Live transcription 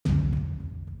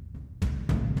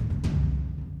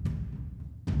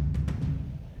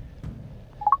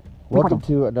Welcome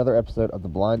to another episode of the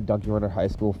Blind Donkey Runner High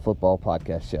School Football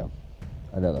Podcast Show.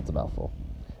 I know that's a mouthful.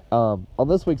 On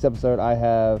this week's episode, I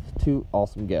have two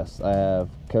awesome guests. I have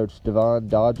Coach Devane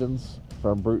Dodgens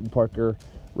from Brewton Parker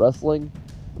Wrestling,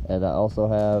 and I also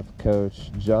have Coach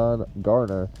Hohn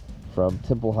Garnner from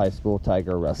Temple High School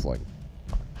Tiger Wrestling.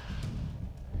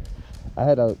 I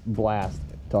had a blast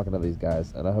talking to these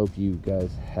guys, and I hope you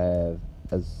guys have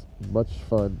as much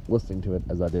fun listening to it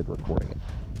as I did recording it.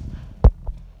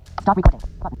 Stop recording.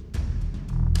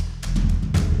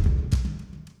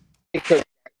 Hey, Coach.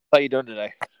 How you doing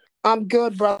today? I'm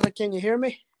good, brother. Can you hear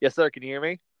me? Yes, sir. Can you hear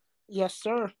me? Yes,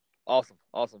 sir. Awesome.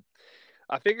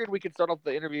 I figured we could start off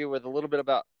the interview with a little bit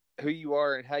about who you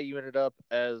are and how you ended up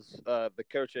as the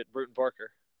coach at Brewton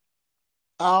Parker.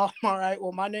 All right.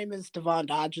 Well, my name is Devane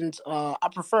Dodgens. I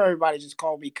prefer everybody just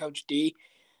call me Coach D.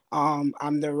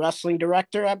 I'm the wrestling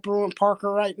director at Brewton Parker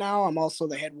right now. I'm also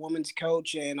the head women's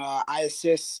coach, and I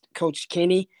assist Coach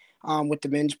Kenny with the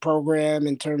men's program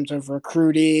in terms of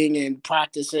recruiting and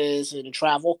practices and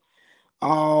travel.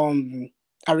 I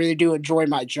really do enjoy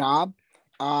my job.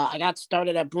 I got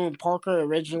started at Brewton Parker.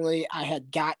 Originally, I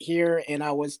had got here and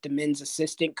I was the men's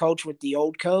assistant coach with the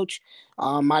old coach.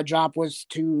 My job was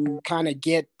to kind of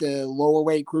get the lower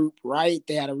weight group right.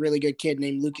 They had a really good kid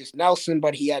named Lucas Nelson,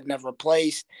 but he had never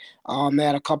placed. They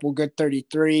had a couple good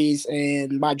 33s,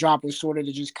 and my job was sort of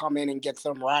to just come in and get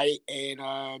them right and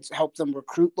help them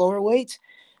recruit lower weights.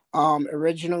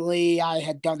 Originally, I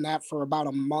had done that for about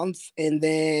a month, and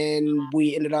then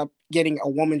we ended up getting a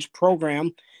women's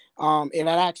program. It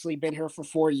had actually been here for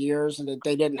 4 years, and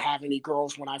they didn't have any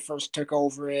girls when I first took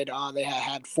over it. They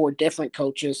had four different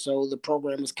coaches, so the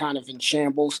program was kind of in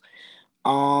shambles.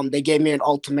 They gave me an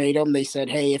ultimatum. They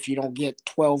said, "Hey, if you don't get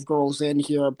 12 girls in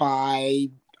here by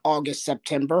August,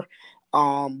 September,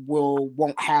 we'll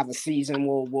won't have a season.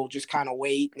 We'll just kind of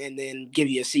wait and then give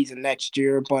you a season next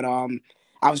year." But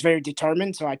I was very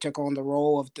determined, so I took on the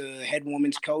role of the head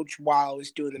women's coach while I was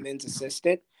doing the men's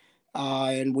assistant.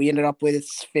 And we ended up with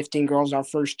 15 girls our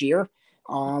first year.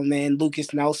 And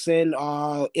Lucas Nelson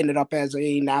ended up as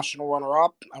a national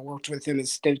runner-up. I worked with him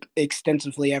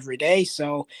extensively every day.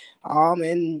 So,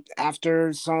 and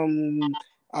after some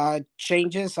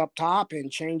changes up top and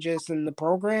changes in the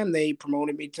program, they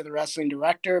promoted me to the wrestling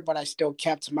director, but I still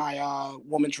kept my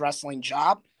women's wrestling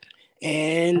job.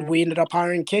 And we ended up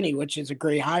hiring Kenny, which is a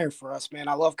great hire for us, man.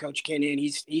 I love Coach Kenny, and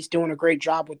he's doing a great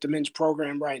job with the men's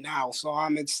program right now. So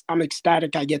I'm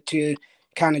ecstatic. I get to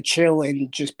kind of chill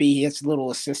and just be his little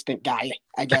assistant guy,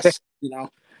 I guess.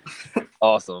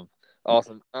 Awesome.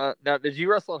 Now, did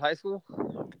you wrestle in high school?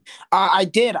 I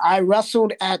did. I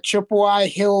wrestled at Chippewa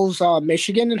Hills,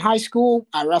 Michigan, in high school.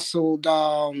 I wrestled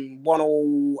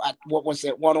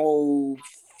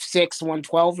 106,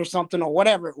 112 or something, or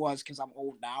whatever it was, because I'm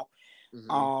old now.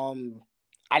 Mm-hmm.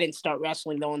 I didn't start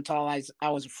wrestling though until I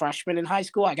was a freshman in high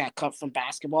school. I got cut from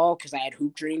basketball because I had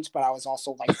hoop dreams, but I was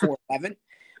also like 4'11".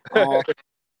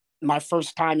 My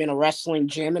first time in a wrestling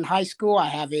gym in high school, I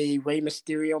have a Rey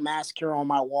Mysterio mask here on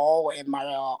my wall in my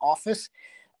office.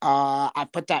 I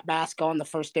put that mask on the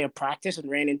first day of practice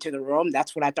and ran into the room.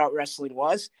 That's what I thought wrestling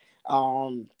was.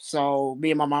 So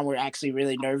me and my mom were actually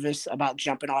really nervous about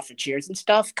jumping off of chairs and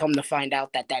stuff. Come to find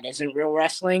out that isn't real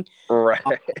wrestling. Right.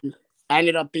 I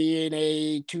ended up being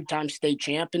a 2-time state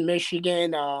champ in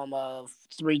Michigan, a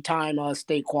 3-time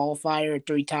state qualifier, a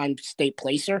 3-time state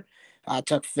placer. I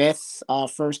took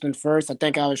 5th, first and first. I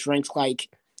think I was ranked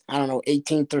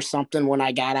 18th or something when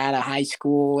I got out of high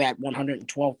school at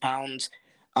 112 pounds.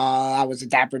 I was a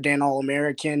Dapper Dan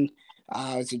All-American.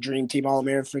 I was a Dream Team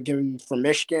All-American from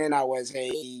Michigan. I was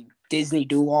a Disney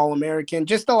Dual All-American.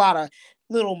 Just a lot of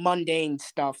little mundane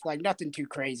stuff, like nothing too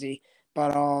crazy.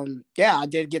 But yeah, I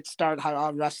did get started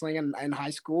wrestling in high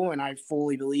school, and I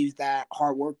fully believe that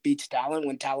hard work beats talent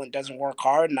when talent doesn't work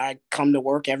hard. And I come to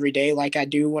work every day like I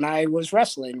do when I was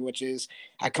wrestling, which is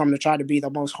I come to try to be the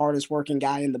most hardest working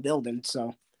guy in the building.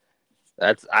 So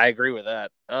I agree with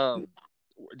that.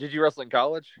 Did you wrestle in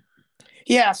college?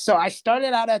 Yeah, so I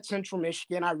started out at Central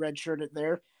Michigan. I redshirted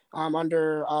there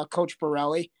under Coach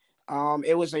Borelli.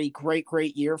 It was a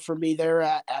great year for me there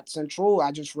at Central.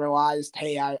 I just realized,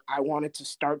 hey, I wanted to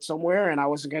start somewhere, and I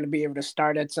wasn't going to be able to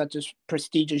start at such a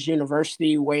prestigious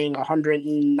university weighing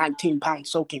 119 pounds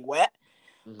soaking wet.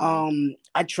 Mm-hmm.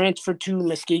 I transferred to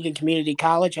Muskegon Community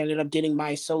College. I ended up getting my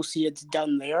associates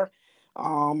done there.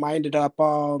 I ended up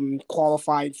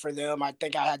qualifying for them. I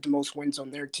think I had the most wins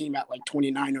on their team at like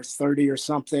 29 or 30 or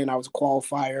something. I was a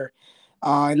qualifier.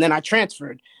 And then I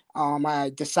transferred.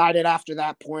 I decided after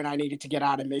that point I needed to get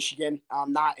out of Michigan.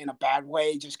 Not in a bad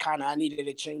way, just kind of I needed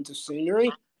a change of scenery.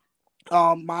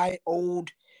 My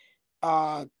old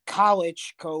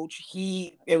college coach,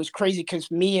 it was crazy because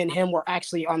me and him were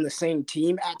actually on the same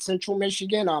team at Central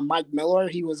Michigan. Mike Miller,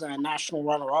 he was a national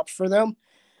runner-up for them.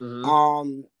 Mm-hmm.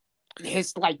 Um,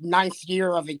 his ninth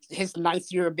year of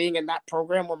being in that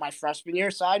program was my freshman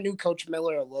year, so I knew Coach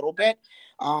Miller a little bit.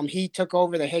 He took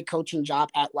over the head coaching job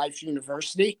at Life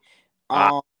University.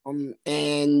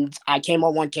 And I came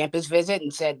on one campus visit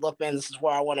and said, "Look, man, this is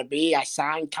where I want to be." I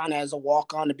signed kind of as a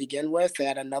walk-on to begin with. I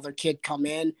had another kid come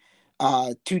in,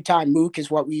 two-time Mook is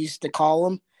what we used to call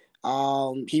him.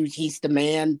 He's the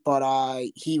man, but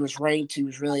he was ranked. He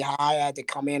was really high. I had to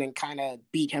come in and kind of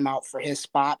beat him out for his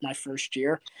spot my first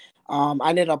year. I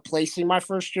ended up placing my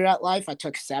first year at Life. I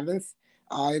took seventh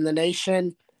in the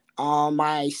nation.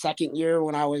 My second year,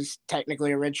 when I was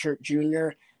technically a redshirt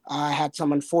junior, I had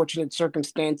some unfortunate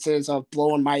circumstances of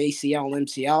blowing my ACL and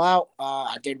MCL out.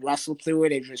 I did wrestle through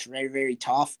it. It was very, very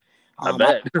tough. I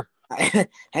bet. I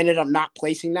ended up not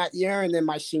placing that year, and then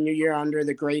my senior year under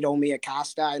the great Omi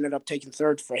Acosta, I ended up taking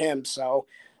third for him. So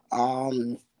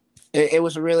it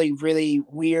was a really, really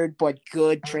weird but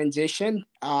good transition.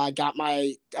 I got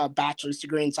my bachelor's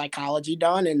degree in psychology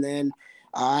done, and then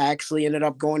I actually ended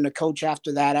up going to coach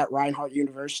after that at Reinhardt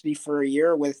University for a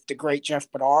year with the great Jeff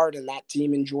Bedard and that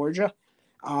team in Georgia.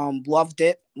 Loved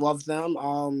it, loved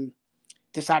them.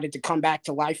 Decided to come back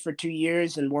to Life for 2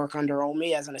 years and work under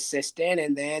Omi as an assistant,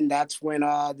 and then that's when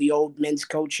the old men's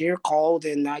coach here called,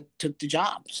 and I took the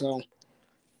job. So,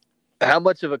 how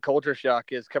much of a culture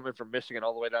shock is coming from Michigan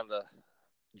all the way down to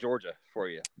Georgia for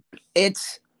you? It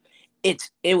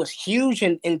was huge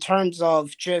in terms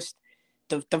of just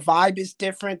the vibe is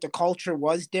different. The culture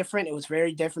was different. It was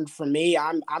very different for me.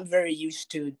 I'm very used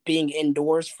to being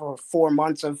indoors for 4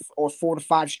 months or 4 to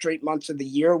 5 straight months of the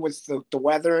year with the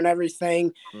weather and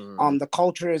everything. Mm-hmm. The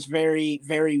culture is very,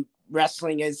 very,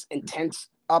 wrestling is intense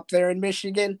up there in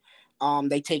Michigan.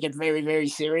 They take it very, very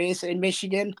serious in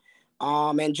Michigan.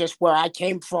 And just where I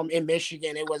came from in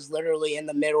Michigan, it was literally in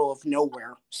the middle of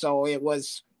nowhere. So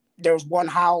there was one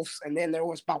house, and then there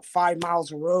was about 5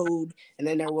 miles of road, and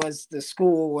then there was the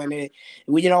school, and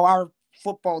our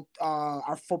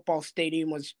football stadium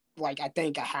was like, I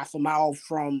think, a half a mile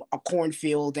from a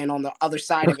cornfield, and on the other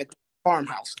side of it, the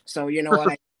farmhouse. So you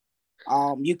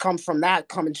come from that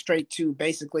coming straight to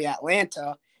basically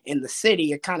Atlanta in the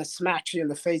city, it kind of smacks you in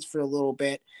the face for a little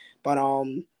bit. But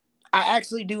I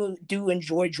actually do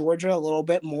enjoy Georgia a little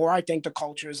bit more. I think the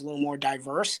culture is a little more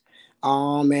diverse.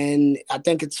 And I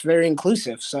think it's very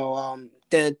inclusive. So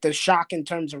the shock in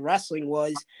terms of wrestling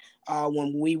was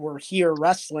when we were here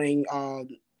wrestling,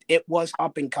 it was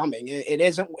up and coming.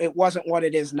 It wasn't what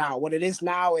it is now. What it is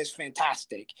now is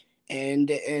fantastic.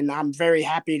 And I'm very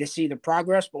happy to see the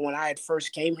progress. But when I had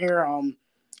first came here,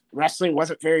 wrestling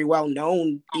wasn't very well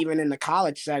known, even in the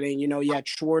college setting. You had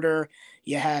Shorter,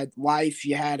 you had Life,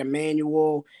 you had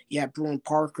Emmanuel, you had Brewton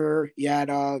Parker, you had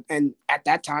and at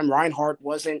that time Reinhardt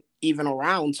wasn't even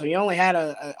around, so you only had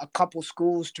a couple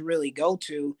schools to really go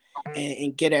to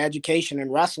and get an education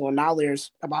in wrestling. Now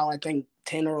there's about, I think,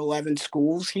 10 or 11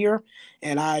 schools here,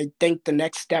 and I think the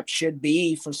next step should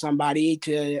be for somebody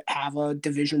to have a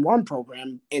Division I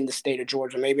program in the state of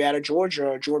Georgia, maybe out of Georgia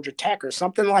or Georgia Tech or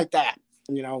something like that.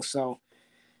 So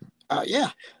yeah.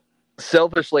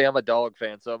 Selfishly, I'm a Dog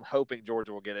fan, so I'm hoping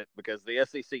Georgia will get it because the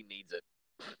SEC needs it.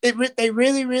 They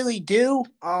really, really do.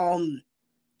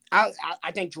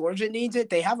 I think Georgia needs it.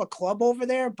 They have a club over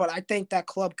there, but I think that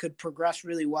club could progress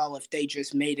really well if they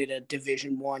just made it a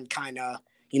Division I kind of,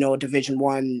 a Division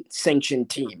I sanctioned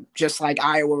team. Just like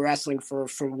Iowa wrestling for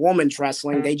women's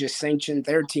wrestling, they just sanctioned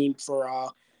their team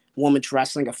for women's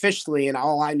wrestling officially, and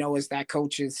all I know is that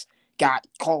coaches got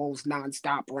calls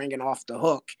nonstop ringing off the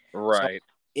hook. Right.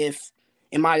 So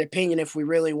in my opinion, if we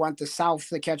really want the South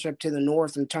to catch up to the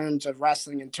North in terms of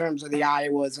wrestling, in terms of the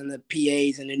Iowas and the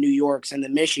PAs and the New Yorks and the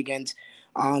Michigans,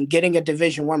 getting a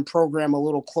Division I program a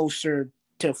little closer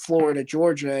to Florida,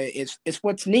 Georgia is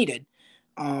what's needed.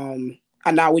 And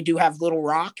now we do have Little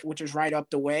Rock, which is right up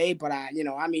the way, but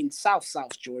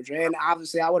South Georgia, and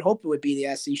obviously I would hope it would be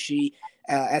the SEC.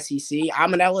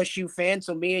 I'm an LSU fan,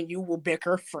 so me and you will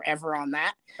bicker forever on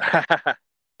that.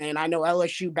 And I know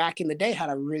LSU back in the day had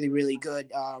a really, really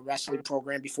good wrestling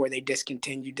program before they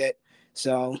discontinued it.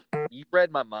 So you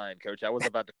read my mind, Coach. I was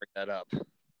about to bring that up.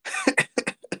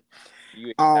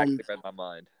 You exactly read my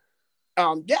mind.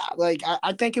 Yeah, like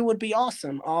I think it would be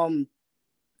awesome.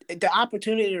 The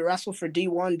opportunity to wrestle for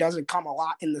D1 doesn't come a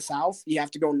lot in the South. You have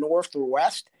to go north or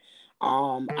west.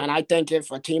 And I think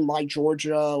if a team like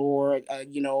Georgia or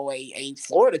a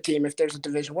Florida team, if there's a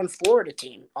Division I Florida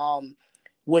team,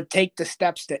 would take the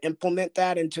steps to implement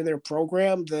that into their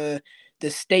program, the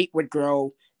state would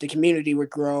grow, the community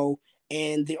would grow,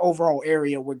 and the overall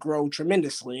area would grow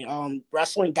tremendously.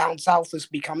 Wrestling down south is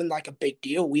becoming like a big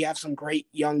deal. We have some great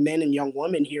young men and young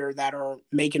women here that are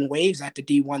making waves at the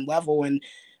D1 level, and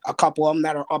a couple of them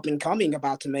that are up and coming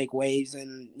about to make waves.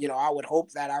 And, I would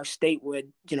hope that our state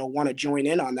would, want to join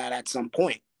in on that at some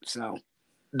point. So,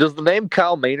 Does the name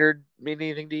Kyle Maynard mean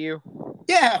anything to you?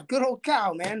 yeah, good old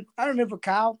Kyle, man. I remember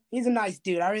Kyle. He's a nice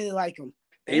dude. I really like him.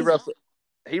 He wrestled.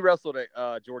 He wrestled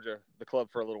at Georgia, the club,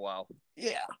 for a little while.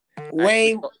 Yeah,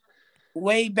 Actually,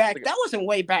 way back. That wasn't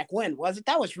way back when, was it?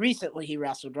 That was recently he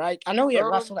wrestled, right? I know he had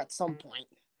wrestled at some point.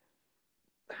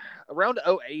 Around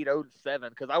 08, 07,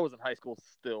 because I was in high school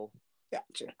still.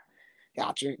 Gotcha.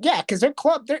 Yeah, because their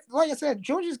club, like I said,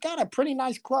 Georgia's got a pretty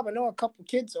nice club. I know a couple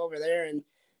kids over there, and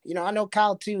I know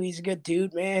Kyle too. He's a good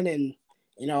dude, man, and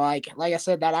like I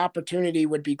said, that opportunity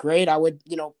would be great. I would,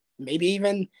 maybe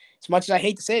even, as much as I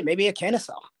hate to say it, maybe a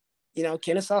Kennesaw.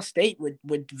 Kennesaw State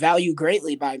would value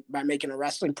greatly by making a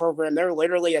wrestling program. They're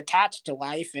literally attached to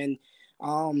life, and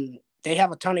they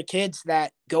have a ton of kids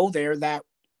that go there that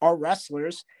are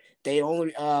wrestlers. They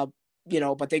only,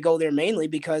 but they go there mainly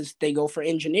because they go for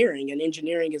engineering, and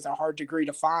engineering is a hard degree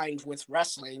to find with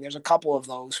wrestling. There's a couple of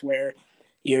those where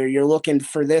you're looking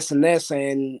for this and this,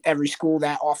 and every school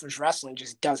that offers wrestling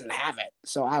just doesn't have it.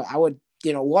 So I would,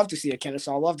 love to see a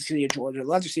Kennesaw, love to see a Georgia,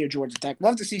 love to see a Georgia Tech,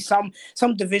 love to see some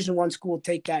Division I school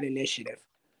take that initiative.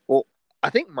 Well,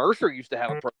 I think Mercer used to have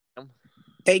a program.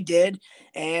 They did,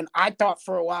 and I thought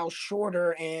for a while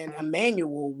Shorter and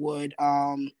Emmanuel would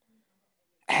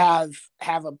have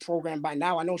a program by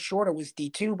now. I know Shorter was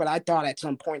D2, but I thought at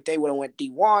some point they would have went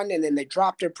D1, and then they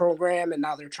dropped their program, and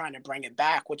now they're trying to bring it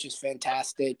back, which is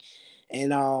fantastic.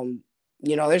 And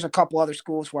there's a couple other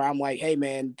schools where I'm like, hey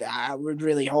man, I would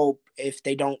really hope if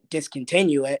they don't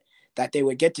discontinue it that they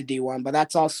would get to D1. But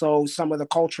that's also some of the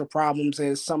culture problems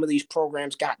is some of these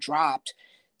programs got dropped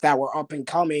that were up and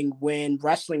coming when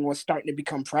wrestling was starting to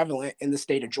become prevalent in the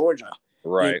state of Georgia.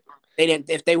 Right. They didn't.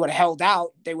 If they would have held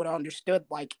out, they would have understood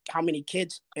like how many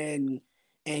kids and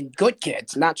good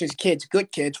kids, not just kids,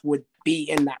 good kids would be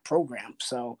in that program.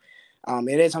 So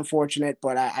it is unfortunate,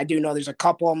 but I do know there's a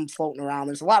couple of them floating around.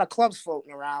 There's a lot of clubs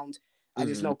floating around. I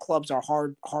just know clubs are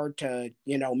hard to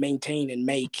maintain and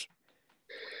make.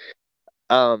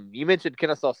 You mentioned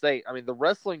Kennesaw State. I mean, the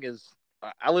wrestling is.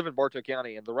 I live in Bartow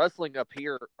County, and the wrestling up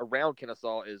here around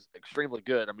Kennesaw is extremely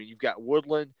good. I mean, you've got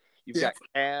Woodland, you've got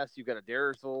Cass, you've got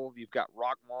Adairsville, you've got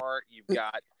Rockmart, you've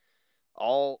got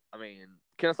I mean,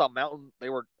 Kennesaw Mountain, they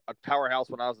were a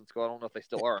powerhouse when I was in school. I don't know if they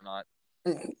still are or not.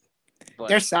 But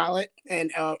they're solid,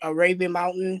 and Arabian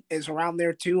Mountain is around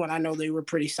there too, and I know they were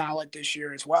pretty solid this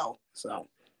year as well. So,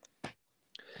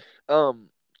 now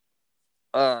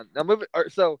moving.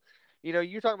 So,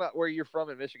 you're talking about where you're from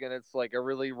in Michigan. It's like a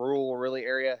really rural, really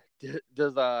area.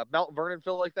 Does Mount Vernon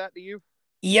feel like that to you?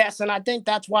 Yes, and I think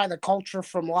that's why the culture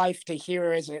from life to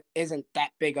here isn't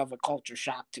that big of a culture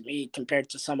shock to me compared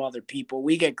to some other people.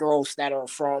 We get girls that are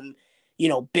from,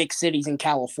 big cities in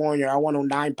California. Our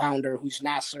 109-pounder who's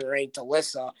nationally ranked,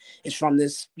 Alyssa, is from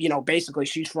this, basically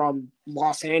she's from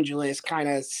Los Angeles, kind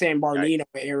of San Bernardino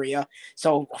area.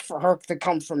 So for her to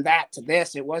come from that to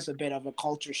this, it was a bit of a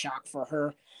culture shock for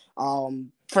her.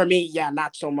 For me, yeah,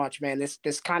 not so much, man.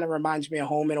 This kind of reminds me of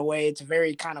home in a way. It's a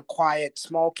very kind of quiet,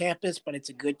 small campus, but it's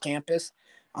a good campus.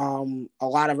 A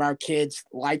lot of our kids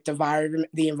like the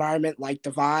environment, like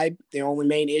the vibe. The only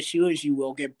main issue is you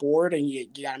will get bored, and you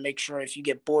got to make sure if you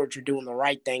get bored, you're doing the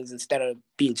right things instead of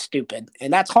being stupid.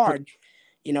 And that's hard.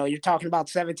 You're talking about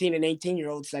 17 and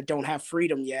 18-year-olds that don't have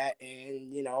freedom yet,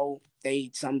 and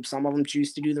they some of them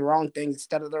choose to do the wrong things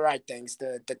instead of the right things.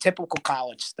 The typical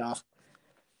college stuff.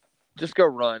 Just go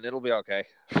run. It'll be okay.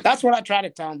 That's what I try to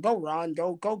tell them. Go run.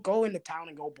 Go into town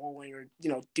and go bowling, or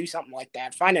do something like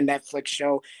that. Find a Netflix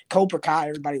show. Cobra Kai.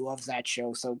 Everybody loves that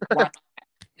show. So watch.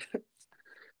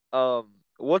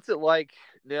 What's it like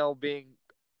now being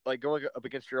like going up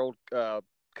against your old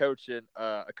coach in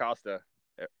Acosta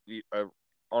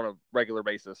on a regular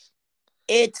basis?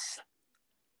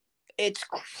 It's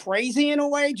crazy in a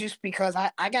way, just because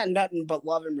I got nothing but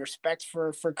love and respect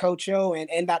for Coach O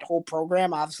and that whole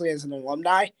program, obviously, as an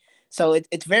alumni. So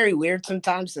it's very weird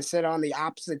sometimes to sit on the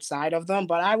opposite side of them.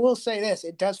 But I will say this,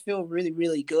 it does feel really,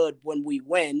 really good when we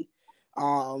win,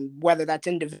 whether that's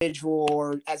individual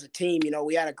or as a team.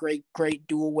 We had a great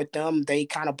duel with them. They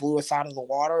kind of blew us out of the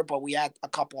water, but we had a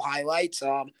couple highlights.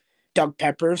 Doug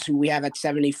Peppers, who we have at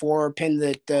 74, pinned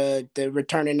the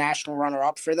returning national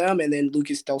runner-up for them, and then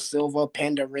Lucas Del Silva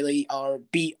pinned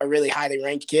beat a really highly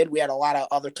ranked kid. We had a lot of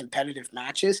other competitive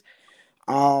matches.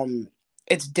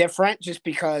 It's different just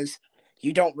because,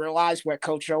 you don't realize what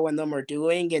Coach O and them are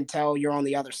doing until you're on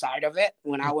the other side of it.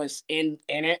 When I was in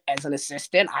it as an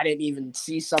assistant, I didn't even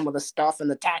see some of the stuff and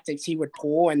the tactics he would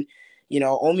pull. And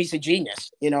Omi's a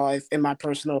genius. If, in my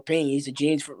personal opinion, he's a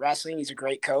genius for wrestling. He's a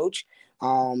great coach.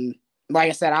 Um, like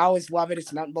I said, I always love it.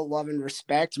 It's nothing but love and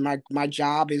respect. My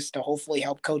job is to hopefully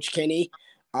help Coach Kenny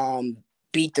um,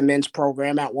 beat the men's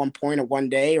program at one point or one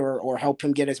day, or help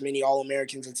him get as many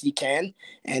All-Americans as he can.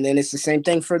 And then it's the same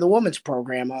thing for the women's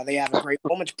program. They have a great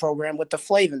women's program with the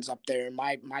Flavins up there.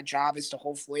 My job is to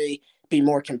hopefully be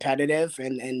more competitive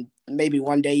and maybe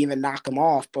one day even knock them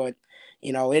off. But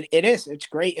it's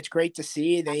great. It's great to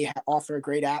see. They offer a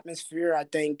great atmosphere. I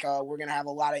think we're gonna have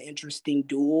a lot of interesting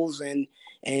duels and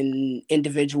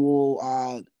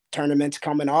individual tournaments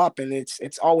coming up, and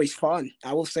it's always fun.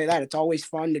 I will say that it's always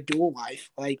fun to duel life.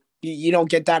 Like you don't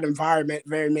get that environment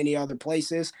very many other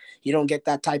places. You don't get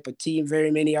that type of team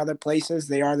very many other places.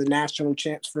 They are the national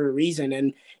champs for a reason,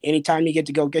 and anytime you get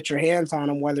to go get your hands on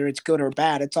them, whether it's good or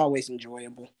bad, it's always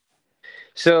enjoyable.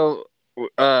 So,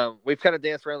 we've kind of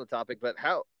danced around the topic, but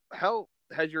how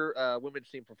has your women's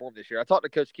team performed this year? I talked to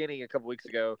Coach Kenny a couple weeks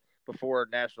ago before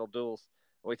national duels.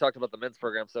 We talked about the men's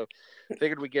program, so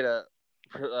figured we get a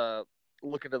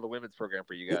look into the women's program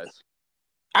for you guys.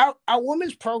 Our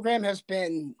women's program has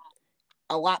been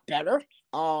a lot better.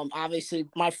 Obviously,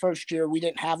 my first year we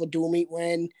didn't have a dual meet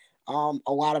win. A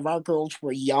lot of our girls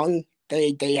were young.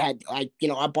 They had, like,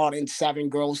 I brought in 7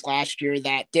 girls last year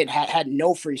that had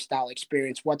no freestyle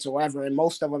experience whatsoever, and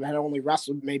most of them had only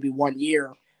wrestled maybe 1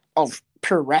 year of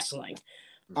pure wrestling.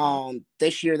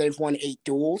 This year they've won 8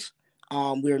 duels.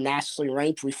 We're nationally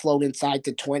ranked. We float inside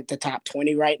the top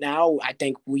 20 right now. I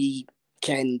think we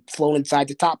can float inside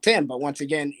the top 10. But once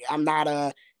again, I'm not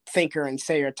a thinker and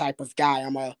sayer type of guy.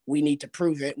 We need to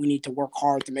prove it. We need to work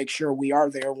hard to make sure we are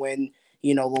there when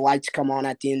the lights come on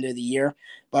at the end of the year.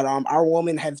 But our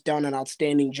women have done an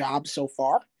outstanding job so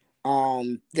far.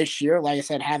 This year, like I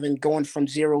said, having going from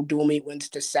 0 dual meet wins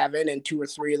to 7, and 2 or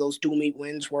 3 of those dual meet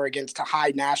wins were against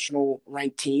high national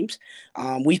ranked teams.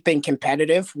 We've been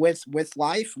competitive with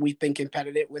Life. We've been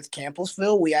competitive with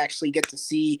Campbellsville. We actually get to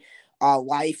see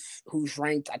Life, who's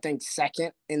ranked, I think,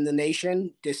 2nd in the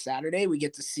nation this Saturday. We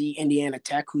get to see Indiana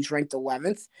Tech, who's ranked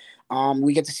 11th.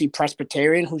 We get to see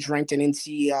Presbyterian, who's ranked in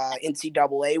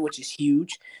NCAA, which is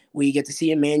huge. We get to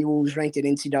see Emmanuel, who's ranked at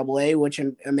NCAA, which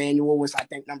Emmanuel was, I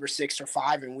think, number 6 or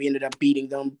 5, and we ended up beating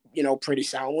them, pretty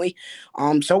soundly.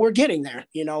 So we're getting there.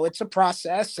 It's a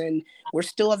process, and we're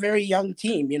still a very young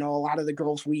team. A lot of the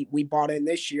girls we brought in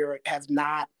this year have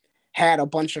not had a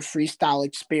bunch of freestyle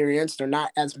experience. They're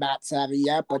not as mat savvy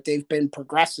yet, but they've been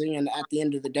progressing. And at the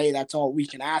end of the day, that's all we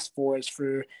can ask for, is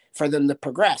for them to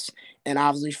progress, and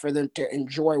obviously for them to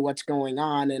enjoy what's going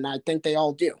on. And I think they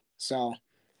all do. So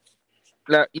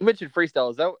now you mentioned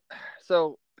freestyle. Is that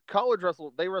so? College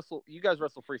wrestle, they wrestle. You guys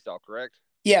wrestle freestyle, correct?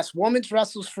 yes, women's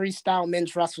wrestles freestyle,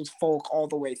 men's wrestles folk, all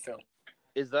the way through.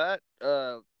 Is that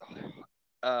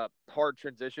hard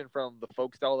transition from the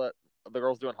folk style that the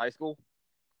girls do in high school?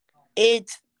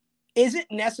 It isn't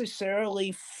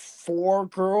necessarily for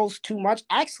girls too much.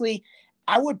 Actually,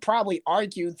 I would probably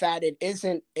argue that it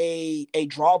isn't a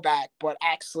drawback, but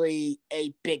actually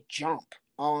a big jump.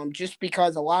 Just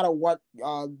because a lot of what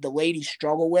the ladies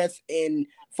struggle with in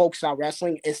folk style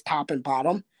wrestling is top and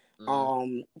bottom.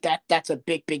 That's a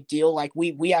big deal. Like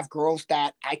we have girls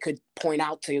that I could point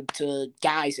out to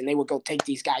guys, and they would go take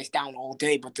these guys down all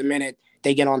day, but the minute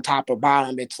they get on top or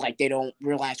bottom, it's like they don't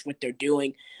realize what they're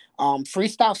doing.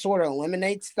 Freestyle sort of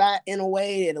eliminates that in a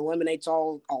way. It eliminates a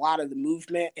lot of the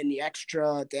movement and the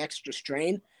extra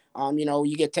strain.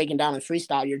 You get taken down in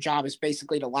freestyle, your job is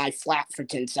basically to lie flat for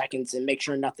 10 seconds and make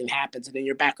sure nothing happens, and then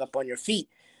you're back up on your feet.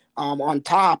 On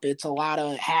top, it's a lot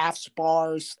of halves,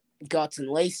 bars, guts, and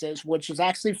laces, which is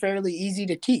actually fairly easy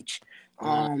to teach.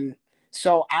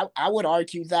 So I would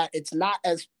argue that it's not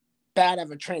as bad of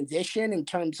a transition in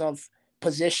terms of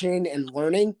position and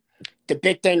learning. The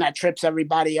big thing that trips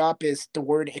everybody up is the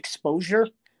word exposure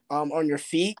on your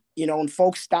feet. In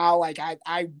folk style, like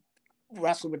I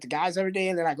wrestle with the guys every day,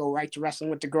 and then I go right to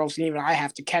wrestling with the girls. And even I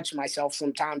have to catch myself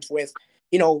sometimes with,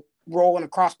 rolling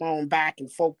across my own back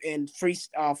and folk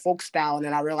style, and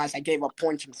then I realize I gave up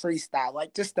points in freestyle,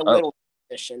 like just a little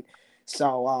position.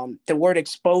 So the word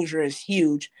exposure is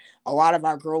huge. A lot of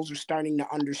our girls are starting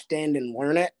to understand and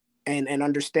learn it, and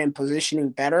understand positioning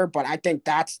better. But I think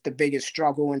that's the biggest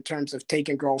struggle in terms of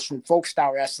taking girls from folk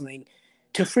style wrestling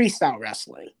to freestyle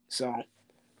wrestling. So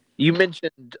you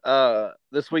mentioned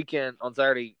this weekend on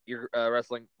Saturday you're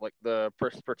wrestling like the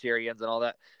Presbyterians and all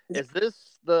that. Is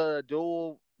this the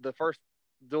first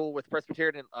duel with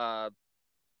Presbyterian and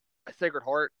Sacred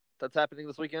Heart that's happening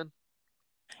this weekend?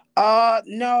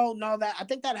 No, that I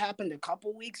think that happened a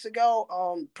couple weeks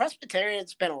ago.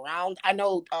 Presbyterian's been around. I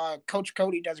know Coach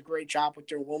Cody does a great job with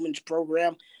their women's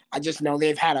program. I just know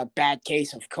they've had a bad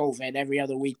case of COVID. Every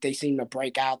other week they seem to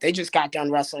break out. They just got done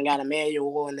wrestling out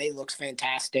Emmanuel and they look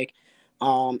fantastic.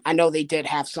 I know they did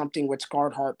have something with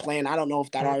Scarred Heart planned. I don't know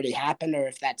if that already happened or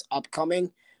if that's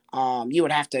upcoming. You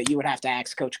would have to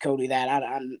ask Coach Cody that.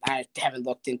 I haven't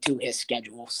looked into his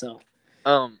schedule, so.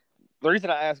 Um, the reason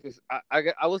I ask is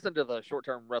I listened to the short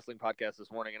term wrestling podcast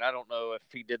this morning, and I don't know if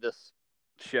he did this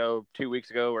show 2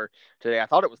 weeks ago or today. I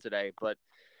thought it was today, but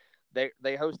they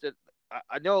hosted.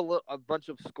 I know a bunch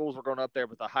of schools were going up there,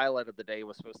 but the highlight of the day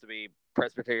was supposed to be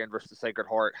Presbyterian versus Sacred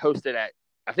Heart, hosted at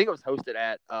I think it was hosted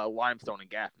at Limestone in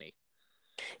Gaffney.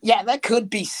 Yeah, that could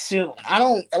be soon. I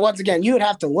don't. Once again, you would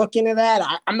have to look into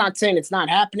that. I'm not saying it's not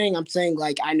happening. I'm saying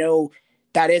like I know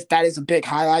that is a big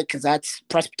highlight because that's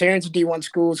Presbyterian's a D1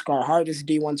 school, Scar Hart is a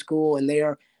D1 school, and they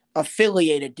are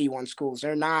affiliated D1 schools.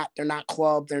 They're not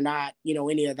club. They're not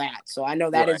any of that. So I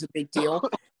know that Right. is a big deal.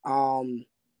 Um,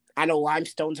 I know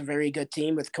Limestone's a very good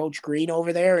team with Coach Green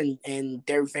over there, and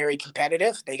they're very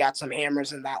competitive. They got some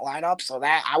hammers in that lineup. So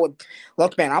that I would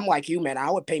look, man. I'm like you, man. I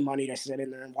would pay money to sit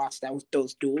in there and watch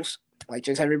those duels, like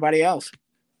just everybody else.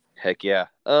 Heck yeah.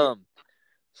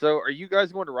 So are you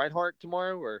guys going to Reinhardt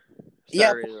tomorrow or Yep.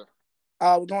 Saturday?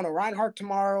 We're going to Reinhardt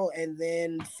tomorrow, and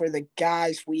then for the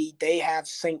guys, they have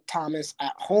St. Thomas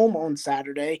at home on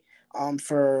Saturday.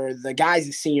 For the guys,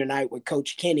 it's senior night with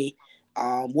Coach Kinney.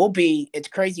 It's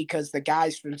crazy because the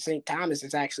guys from St. Thomas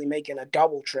is actually making a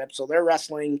double trip, so they're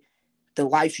wrestling the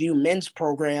LifeU men's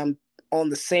program at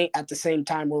the same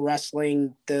time we're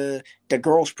wrestling the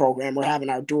girls program. We're having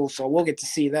our duel, so we'll get to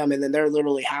see them, and then they're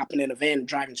literally hopping in a van and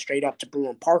driving straight up to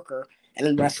Brewton Parker, and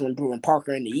then wrestling Brewton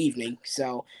Parker in the evening.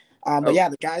 So, but yeah,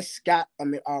 the guys got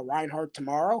Reinhardt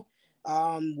tomorrow.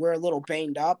 We're a little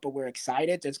banged up, but we're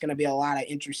excited. There's going to be a lot of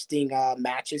interesting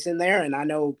matches in there, and I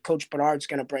know Coach Bedard's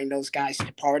going to bring those guys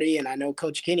to party, and I know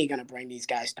Coach Kinney going to bring these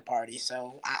guys to party.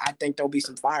 So I think there'll be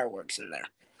some fireworks in there.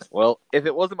 Well, if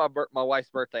it wasn't my wife's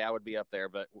birthday, I would be up there.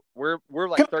 But we're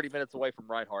like 30 minutes away from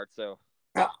Reinhardt, so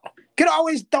You could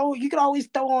always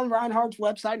throw on Reinhardt's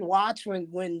website and watch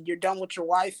when you're done with your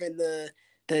wife and the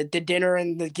dinner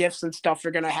and the gifts and stuff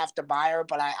you're gonna have to buy her.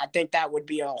 But I think that would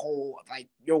be a whole like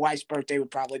your wife's birthday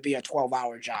would probably be a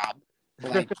 12-hour job.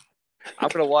 Like I'm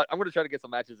gonna watch. I'm gonna try to get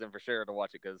some matches in for sure to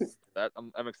watch it because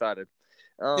I'm excited.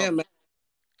 yeah, man.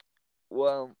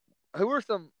 Well, who are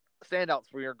some standouts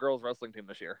for your girls wrestling team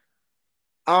this year?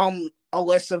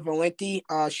 Alyssa Valenti,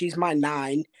 she's my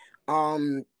 9.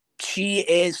 Um, she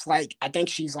is like I think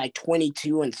she's like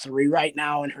 22-3 right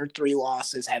now, and her 3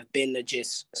 losses have been to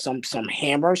just some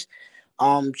hammers.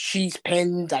 She's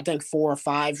pinned I think 4 or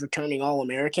 5 returning All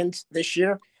Americans this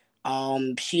year.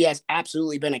 She has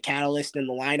absolutely been a catalyst in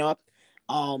the lineup.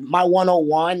 My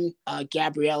 101,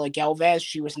 Gabriela Galvez,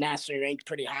 she was nationally ranked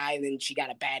pretty high, and then she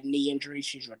got a bad knee injury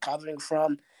she's recovering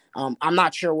from. I'm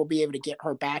not sure we'll be able to get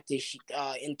her back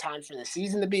in time for the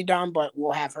season to be done, but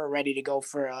we'll have her ready to go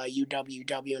for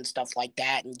UWW and stuff like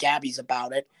that. And Gabby's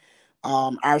about it.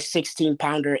 Our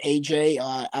 16-pounder AJ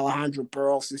Alejandra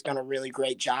Burrows has done a really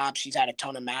great job. She's had a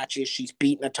ton of matches. She's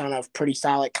beaten a ton of pretty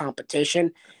solid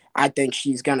competition. I think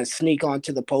she's going to sneak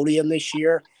onto the podium this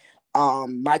year.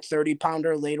 My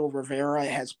 30-pounder Ladle Rivera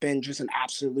has been just an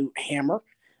absolute hammer.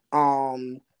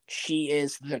 She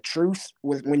is the truth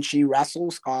when she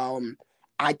wrestles.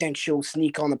 I think she'll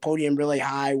sneak on the podium really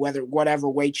high, whatever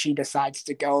weight she decides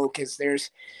to go, because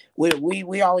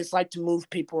we always like to move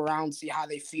people around, see how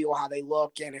they feel, how they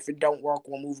look, and if it don't work,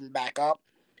 we'll move them back up.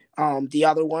 The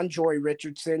other one, Jory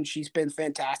Richardson, she's been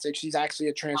fantastic. She's actually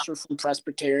a transfer from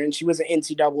Presbyterian. She was an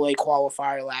NCAA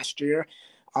qualifier last year,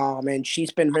 and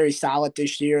she's been very solid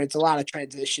this year. It's a lot of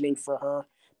transitioning for her,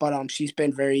 but she's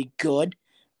been very good.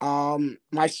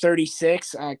 My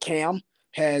 36, Cam,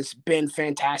 has been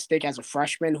fantastic as a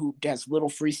freshman who has little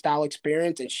freestyle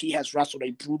experience, and she has wrestled a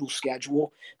brutal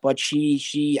schedule, but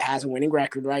she has a winning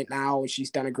record right now, and she's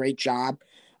done a great job.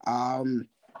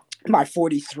 My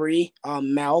 43,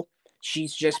 Mel,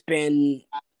 she's just been,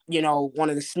 one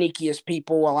of the sneakiest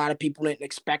people. A lot of people didn't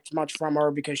expect much from her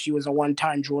because she was a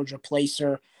one-time Georgia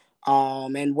placer.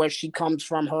 And where she comes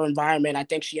from, her environment, I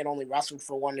think she had only wrestled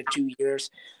for 1 to 2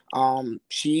 years.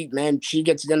 She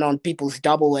gets in on people's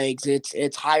double legs.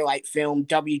 It's highlight film,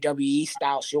 WWE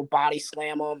style. She'll body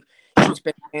slam them. She's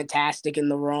been fantastic in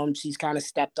the room. She's kind of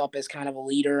stepped up as kind of a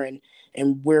leader,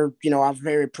 and we're, I'm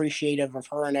very appreciative of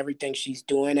her and everything she's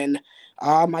doing. And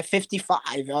my 55,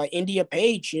 India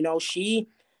Page, she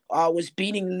was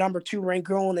beating the number 2 ranked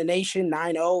girl in the nation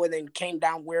 9-0, and then came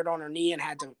down weird on her knee and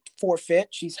had to forfeit.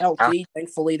 She's healthy.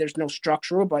 Thankfully, there's no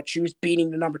structural, but she was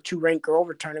beating the number 2 ranked girl,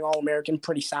 returning All-American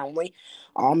pretty soundly.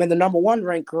 And the number 1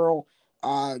 ranked girl,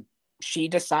 she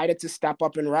decided to step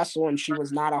up and wrestle, and she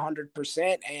was not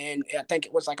 100%. And I think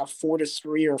it was like a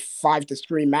 4-3 or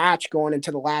 5-3 match going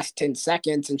into the last 10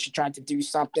 seconds. And she tried to do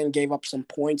something, gave up some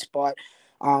points, but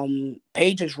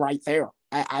Paige is right there.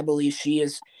 I believe she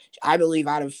is. I believe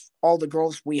out of all the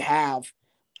girls we have,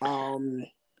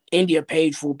 India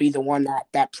Page will be the one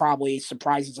that probably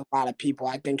surprises a lot of people.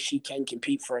 I think she can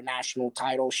compete for a national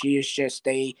title. She's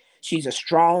a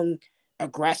strong,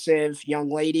 aggressive young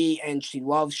lady, and she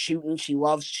loves shooting. She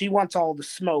wants all the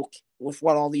smoke with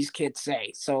what all these kids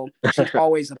say. So she's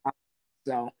always about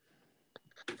it,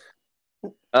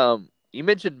 so. You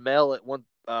mentioned Mel at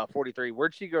 143.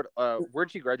 Where'd she go?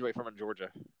 Where'd she graduate from in Georgia?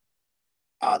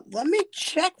 Let me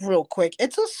check real quick.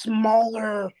 It's a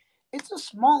smaller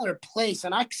place,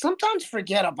 and I sometimes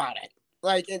forget about it.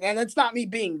 Like, and it's not me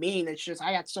being mean. It's just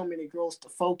I got so many girls to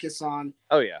focus on.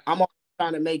 Oh yeah, I'm always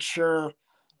trying to make sure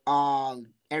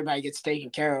everybody gets taken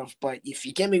care of. But if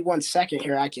you give me 1 second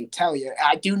here, I can tell you.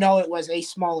 I do know it was a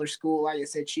smaller school. Like I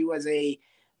said, she was a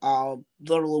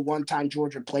little one-time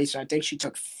Georgia placer. I think she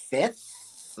took 5th.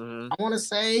 Mm-hmm. I want to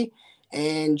say,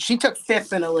 and she took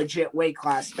 5th in a legit weight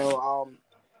class though.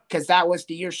 Because that was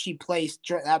the year she placed.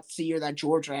 That's the year that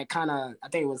Georgia had I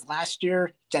think it was last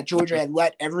year, that Georgia had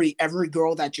let every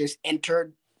girl that just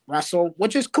entered wrestle,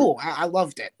 which is cool. I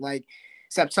loved it. Like,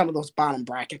 except some of those bottom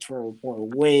brackets were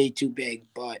way too big.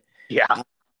 But yeah,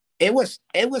 it was,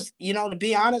 to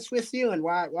be honest with you, and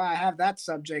why I have that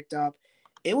subject up,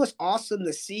 it was awesome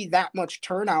to see that much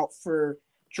turnout for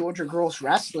Georgia girls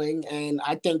wrestling. And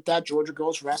I think that Georgia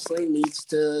girls wrestling needs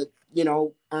to,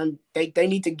 they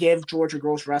need to give Georgia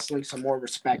girls wrestling some more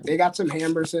respect. They got some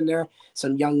hammers in there,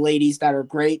 some young ladies that are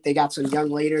great. They got some young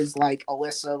ladies like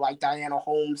Alyssa, like Diana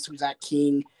Holmes, who's at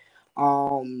King.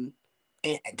 And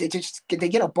they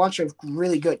get a bunch of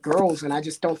really good girls, and I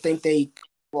just don't think they give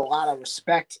a lot of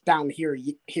respect down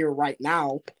here right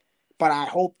now. But I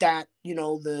hope that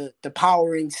the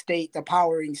powering states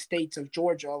of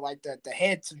Georgia, like the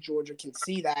heads of Georgia, can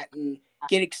see that and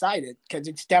get excited, because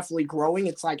it's definitely growing.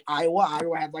 It's like Iowa.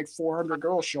 Iowa had like 400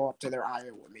 girls show up to their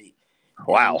Iowa meet.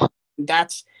 Wow, and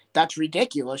that's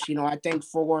ridiculous. I think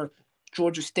for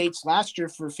Georgia State's last year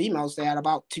for females, they had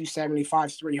about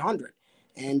 275, 300,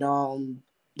 and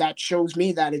that shows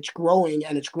me that it's growing,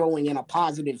 and it's growing in a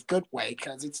positive, good way,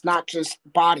 because it's not just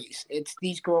bodies. It's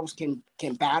these girls can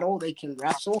battle, they can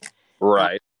wrestle,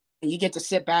 right? And you get to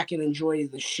sit back and enjoy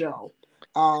the show.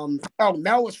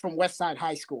 Mel was from Westside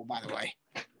High School, by the way.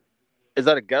 Is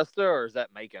that Augusta or is that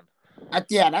Macon?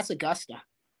 Yeah, that's Augusta.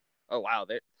 Oh wow,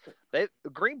 they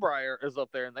Greenbrier is up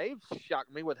there, and they've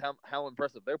shocked me with how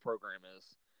impressive their program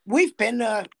is. We've been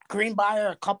to Greenbrier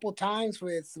a couple times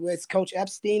with Coach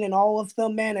Epstein and all of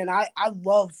them, man, and I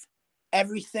love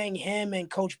everything him and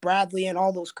Coach Bradley and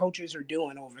all those coaches are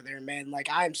doing over there, man.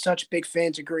 Like, I am such big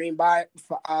fans of Greenbrier.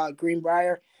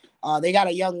 They got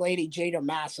a young lady, Jada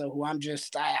Massa, who I'm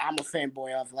a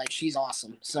fanboy of. Like, she's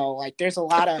awesome. So, like, there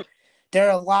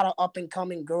are a lot of up and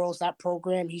coming girls. That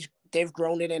program, they've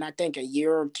grown it in, I think, a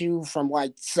year or two, from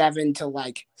like 7 to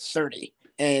like 30,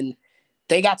 and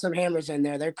they got some hammers in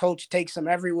there. Their coach takes them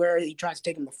everywhere. He tries to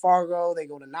take them to Fargo. They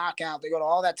go to Knockout. They go to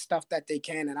all that stuff that they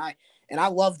can. And I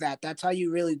love that. That's how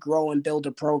you really grow and build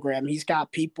a program. He's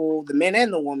got people, the men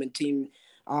and the women team.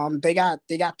 They got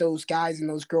those guys and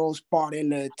those girls bought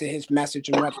into his message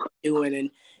and what he's doing.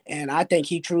 And I think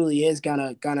he truly is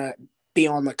gonna be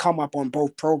on the come up on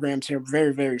both programs here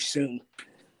very, very soon.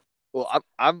 Well,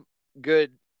 I'm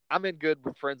good. I'm in good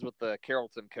with friends with the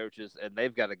Carrollton coaches, and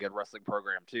they've got a good wrestling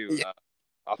program too. Yeah.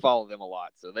 I follow them a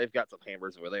lot, so they've got some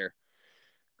hammers over there.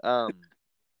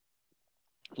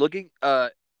 Looking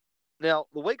now,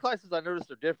 the weight classes I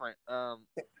noticed are different.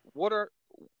 What are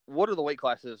the weight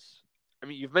classes? I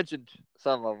mean, you've mentioned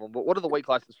some of them, but what are the weight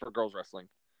classes for girls wrestling?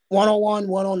 101,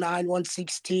 109,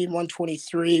 116,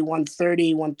 123,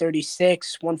 130,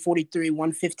 136, 143,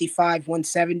 155,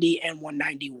 170, and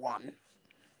 191.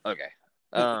 Okay.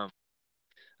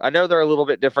 I know they're a little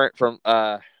bit different from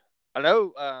I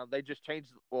know they just changed,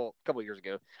 well, a couple of years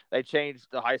ago, they changed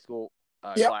the high school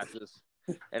classes,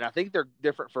 and I think they're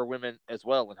different for women as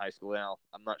well in high school now.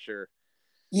 I'm not sure.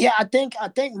 Yeah, I think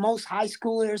most high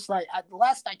schoolers, like, the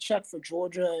last I checked for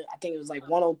Georgia, I think it was like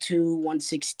 102,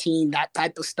 116, that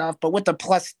type of stuff. But with the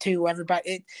 +2,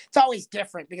 everybody, it's always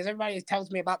different, because everybody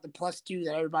tells me about the +2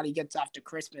 that everybody gets after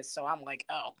Christmas. So I'm like,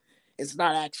 oh, it's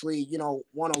not actually,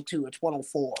 102, it's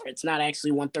 104. It's not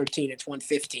actually 113, it's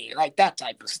 115, like that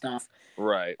type of stuff.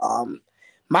 Right.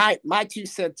 My 2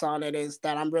 cents on it is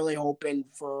that I'm really hoping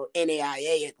for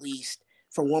NAIA, at least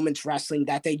for women's wrestling,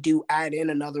 that they do add in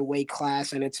another weight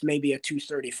class, and it's maybe a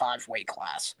 235 weight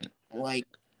class. Like,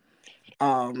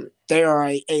 there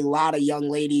are a lot of young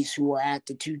ladies who are at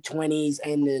the 220s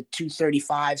and the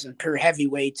 235s and pure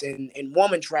heavyweights in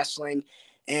women's wrestling.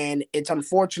 And it's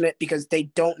unfortunate because they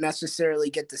don't necessarily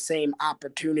get the same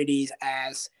opportunities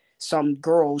as some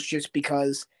girls, just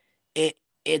because it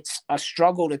it's a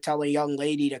struggle to tell a young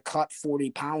lady to cut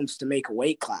 40 pounds to make a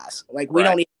weight class. Like, we Right.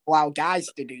 don't even allow guys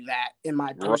to do that, in my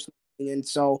Right. personal opinion.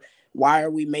 So why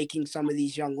are we making some of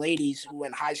these young ladies who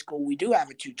in high school, we do have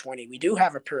a 220, we do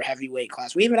have a pure heavyweight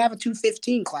class, we even have a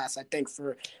 215 class, I think,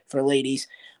 for ladies,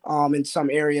 in some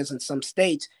areas in some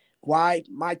states. Why,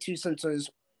 my 2 cents is,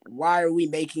 why are we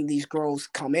making these girls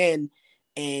come in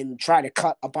and try to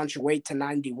cut a bunch of weight to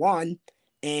 91,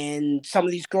 and some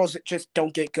of these girls that just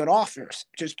don't get good offers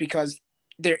just because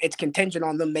it's contingent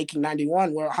on them making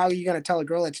 91? Well, how are you going to tell a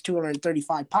girl that's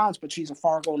 235 pounds but she's a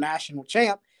Fargo national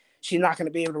champ she's not going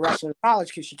to be able to wrestle in college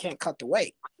because she can't cut the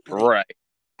weight? Like, Right.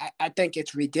 I think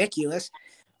it's ridiculous.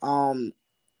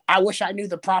 I wish I knew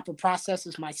the proper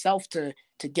processes myself to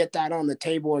get that on the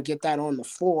table or get that on the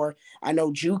floor. I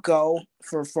know JUCO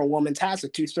for women's has a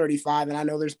 235, and I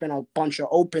know there's been a bunch of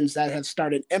opens that have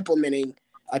started implementing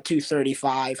a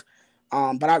 235.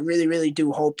 But I really, really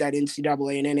do hope that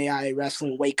NCAA and NAIA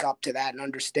wrestling wake up to that and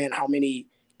understand how many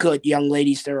good young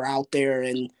ladies there are out there,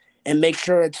 and make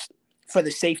sure it's for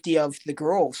the safety of the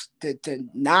girls to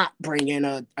not bring in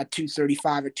a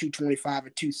 235, a 225, a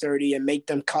 230 and make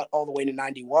them cut all the way to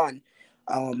 91.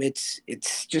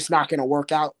 It's just not going to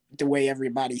work out the way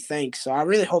everybody thinks. So I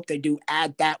really hope they do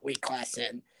add that weight class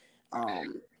in.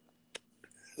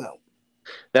 So.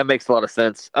 That makes a lot of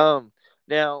sense.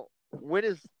 Now, when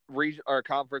is region or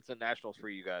conference and nationals for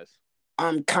you guys?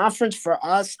 Conference for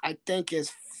us, I think,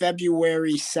 is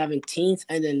February 17th,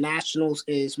 and then nationals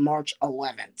is March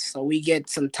 11th. So we get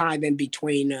some time in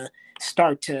between to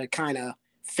start to kind of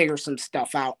figure some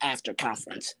stuff out after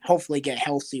conference. Hopefully, get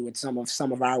healthy with some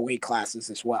of our weight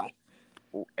classes as well.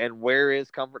 And where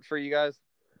is conference for you guys?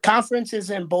 Conference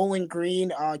is in Bowling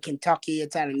Green, Kentucky.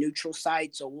 It's at a neutral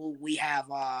site, so we have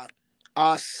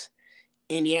us,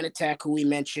 Indiana Tech, who we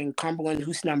mentioned, Cumberland,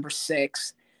 who's number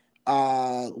 6.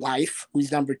 Life,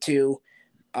 who's number 2,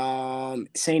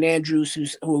 St.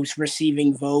 Andrews, who's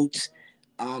receiving votes.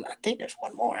 I think there's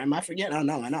one more. Am I forgetting? Oh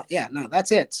no, I know. Yeah, no,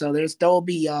 that's it. So there'll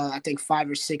be I think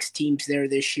 5 or 6 teams there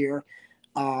this year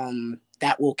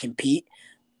that will compete.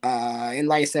 And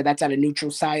like I said, that's at a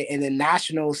neutral site. And then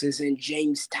nationals is in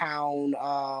Jamestown,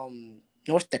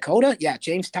 North Dakota. Yeah,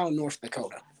 Jamestown, North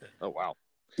Dakota. Oh wow.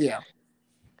 Yeah.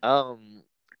 Do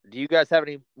you guys have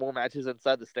any more matches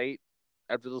inside the state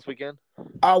after this weekend?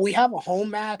 We have a home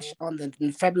match on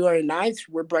February 9th.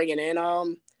 We're bringing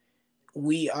in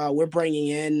we're bringing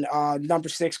in number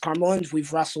 6 Cumberland.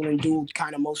 We've wrestled and dueled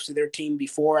kind of most of their team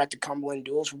before at the Cumberland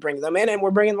duels. We're bringing them in, and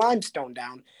we're bringing Limestone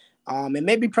down. And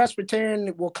maybe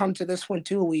Presbyterian will come to this one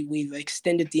too. We've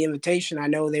extended the invitation. I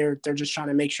know they're just trying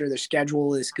to make sure their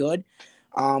schedule is good.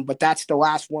 But that's the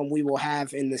last one we will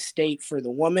have in the state for the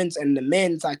women's. And the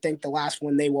men's, I think the last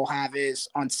one they will have is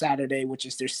on Saturday, which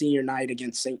is their senior night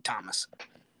against St. Thomas.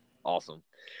 Awesome.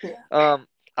 Yeah.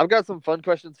 I've got some fun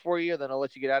questions for you, then I'll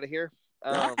let you get out of here.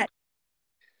 Right.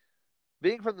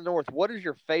 Being from the North, what is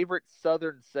your favorite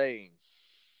Southern saying?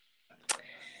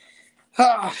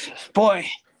 Oh, boy.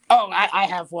 Oh, I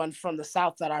have one from the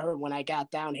South that I heard when I got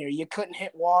down here. You couldn't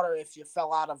hit water if you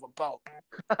fell out of a boat.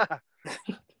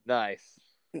 Nice.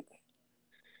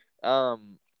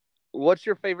 What's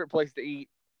your favorite place to eat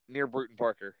near Brewton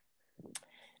Parker?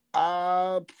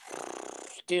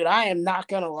 Dude, I am not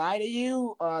gonna lie to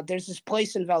you. There's this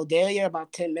place in Valdalia,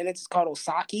 about 10 minutes. It's called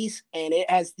Osaki's, and it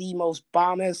has the most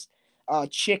bombest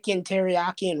chicken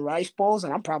teriyaki and rice bowls.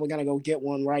 And I'm probably gonna go get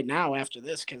one right now after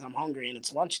this because I'm hungry and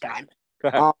it's lunchtime.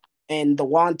 And the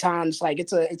wontons, like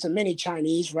it's a mini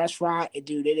Chinese restaurant.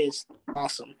 Dude, it is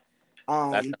awesome.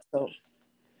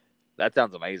 That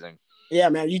sounds amazing. Yeah,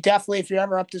 man, you definitely, if you're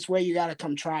ever up this way, you got to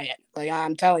come try it. Like,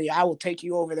 I'm telling you, I will take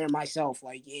you over there myself.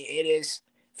 Like, it is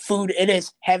food. It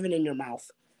is heaven in your mouth.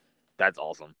 That's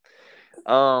awesome.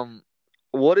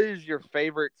 What is your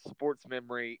favorite sports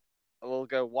memory? We'll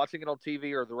go watching it on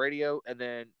TV or the radio, and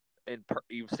then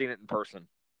you've seen it in person.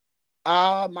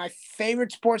 My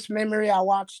favorite sports memory I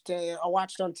watched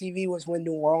on TV was when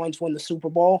New Orleans won the Super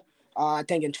Bowl. I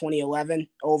think in 2011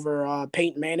 over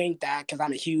Peyton Manning. That because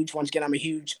I'm a huge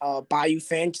Bayou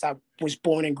fan because I was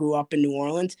born and grew up in New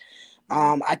Orleans.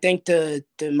 I think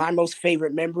my most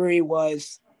favorite memory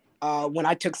was when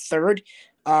I took third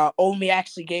Omi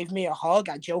actually gave me a hug.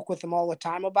 I joke with him all the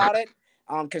time about it.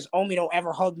 Because Omi don't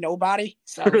ever hug nobody.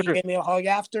 So he gave me a hug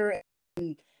after.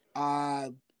 And,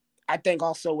 I think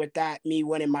also with that, me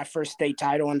winning my first state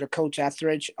title under Coach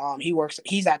Etheridge,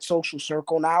 he's at Social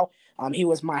Circle now. He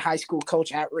was my high school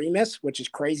coach at Remus, which is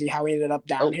crazy how he ended up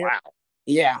down here. wow.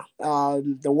 Yeah,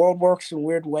 the world works in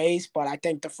weird ways, but I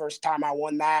think the first time I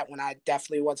won that, when I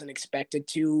definitely wasn't expected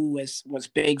to, was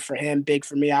big for him, big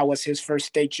for me. I was his first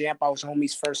state champ. I was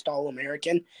Homie's first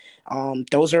All-American.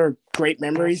 Those are great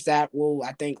memories that will,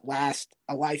 I think, last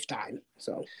a lifetime.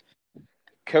 So,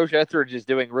 Coach Etheridge is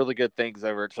doing really good things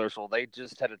over at Social. They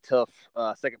just had a tough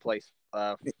second place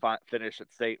finish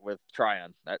at state with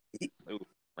Tryon. Ooh,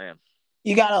 man.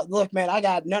 you gotta look, man. I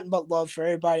got nothing but love for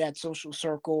everybody at Social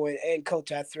Circle and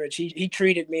Coach Etheridge. He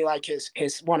treated me like his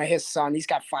one of his son. He's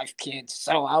got 5 kids,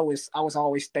 so I was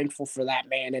always thankful for that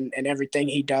man and everything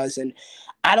he does. And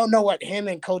I don't know what him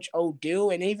and Coach O do,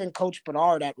 and even Coach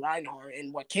Bernard at Reinhardt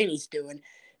and what Kenny's doing,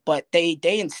 but they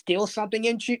instill something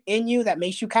in you that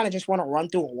makes you kind of just want to run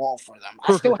through a wall for them.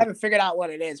 I still haven't figured out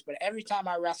what it is, but every time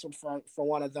I wrestled for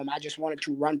one of them, I just wanted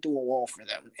to run through a wall for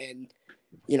them. And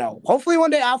hopefully one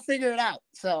day I'll figure it out.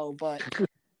 So, but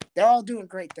they're all doing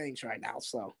great things right now.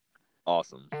 So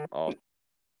Awesome.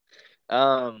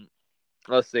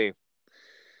 Let's see.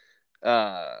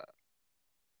 I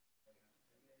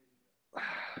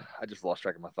just lost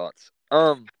track of my thoughts.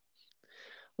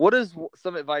 What is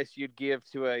some advice you'd give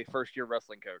to a first-year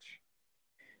wrestling coach?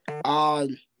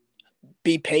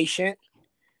 Be patient.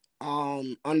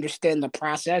 Understand the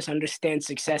process. Understand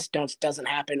success doesn't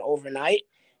happen overnight.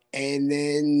 And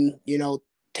then,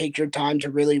 take your time to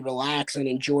really relax and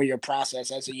enjoy your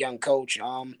process as a young coach.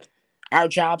 Our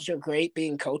jobs are great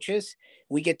being coaches.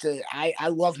 I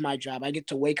love my job. I get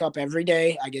to wake up every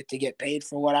day. I get to get paid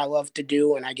for what I love to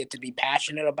do, and I get to be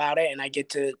passionate about it, and I get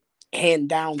to hand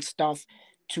down stuff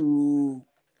to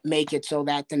make it so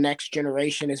that the next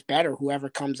generation is better, whoever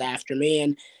comes after me.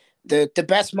 And the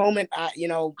best moment,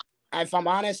 if I'm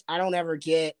honest, I never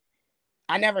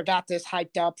got this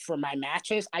hyped up for my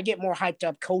matches. I get more hyped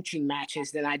up coaching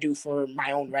matches than I do for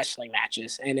my own wrestling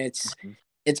matches. And it's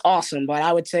awesome. But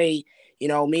I would say,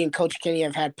 me and Coach Kenny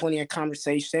have had plenty of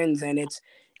conversations, and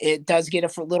it does get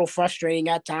a little frustrating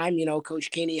at time.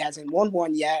 Coach Kenny hasn't won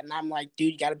one yet. And I'm like,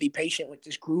 dude, you got to be patient with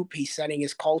this group. He's setting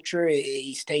his culture.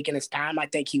 He's taking his time. I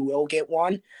think he will get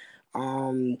one.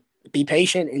 Be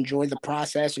patient, enjoy the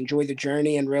process, enjoy the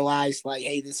journey, and realize like,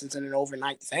 hey, this isn't an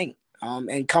overnight thing.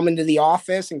 And come into the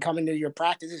office and come into your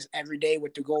practices every day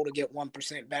with the goal to get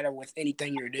 1% better with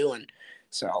anything you're doing.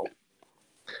 So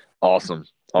awesome.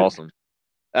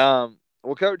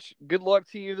 Well, Coach, good luck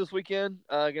to you this weekend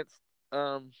against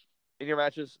in your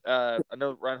matches. I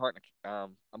know Reinhardt.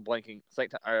 I'm blanking.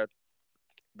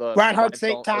 Reinhardt,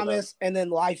 St. Thomas, and then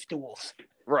Life Duels.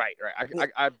 Right.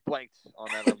 I blanked on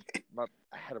that.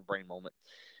 I had a brain moment.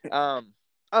 My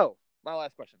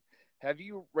last question. Have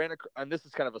you and this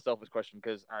is kind of a selfish question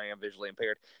because I am visually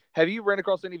impaired. Have you ran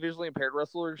across any visually impaired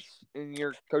wrestlers in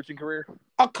your coaching career?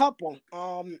 A couple.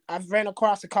 I've ran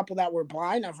across a couple that were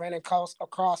blind. I've ran across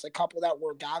a couple that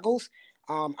were goggles.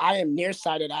 I am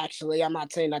nearsighted, actually. I'm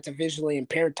not saying that's a visually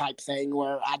impaired type thing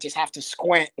where I just have to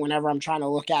squint whenever I'm trying to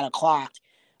look at a clock.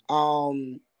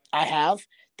 I have.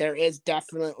 There is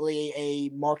definitely a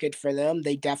market for them.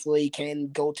 They definitely can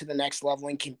go to the next level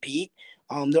and compete.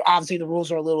 Obviously, the rules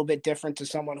are a little bit different to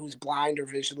someone who's blind or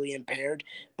visually impaired,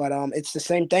 but it's the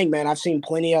same thing, man. I've seen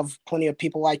plenty of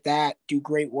people like that do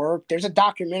great work. There's a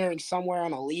documentary somewhere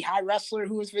on a Lehigh wrestler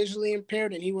who was visually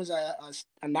impaired, and he was a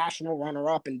national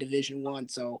runner-up in Division I.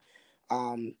 So,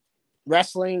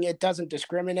 wrestling, it doesn't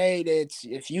discriminate. It's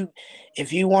if you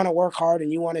want to work hard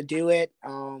and you want to do it,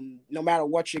 no matter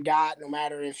what you got, no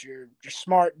matter if you're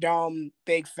smart, dumb,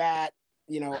 big, fat,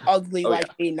 ugly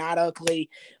like me, not ugly,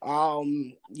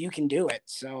 you can do it.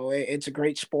 So it's a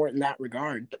great sport in that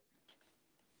regard.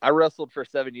 I wrestled for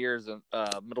 7 years in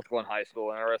middle school and high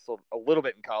school, and I wrestled a little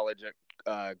bit in college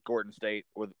at Gordon State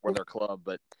with our club.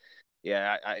 But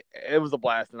yeah, it was a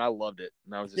blast, and I loved it.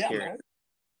 And I was just curious. Man.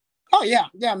 Oh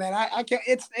yeah, man. I can.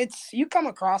 It's you come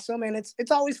across them, and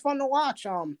it's always fun to watch.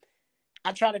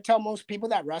 I try to tell most people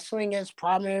that wrestling is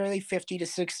primarily 50 to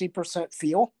 60%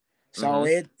 feel. So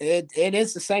it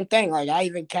is the same thing. Like I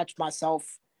even catch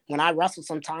myself when I wrestle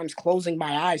sometimes closing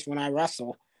my eyes when I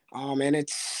wrestle. And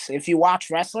it's if you watch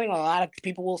wrestling, a lot of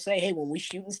people will say, hey, when we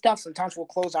shoot and stuff, sometimes we'll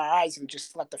close our eyes and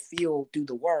just let the feel do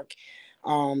the work.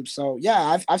 So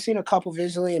yeah, I've seen a couple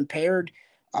visually impaired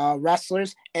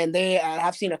wrestlers, and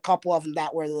I've seen a couple of them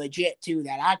that were legit too.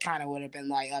 That I kind of would have been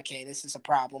like, okay, this is a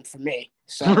problem for me.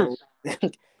 So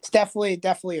it's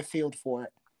definitely a field for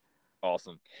it.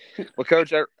 Awesome. Well,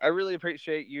 Coach, I really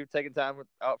appreciate you taking time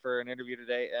out for an interview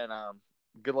today, and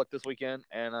good luck this weekend.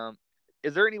 And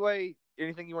is there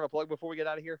anything you want to plug before we get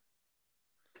out of here?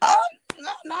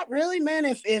 No, not really, man.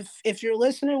 If you're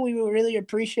listening, we would really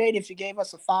appreciate if you gave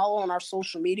us a follow on our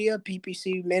social media,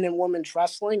 PPC Men and Women's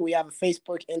Wrestling. We have a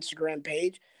Facebook, Instagram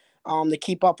page, to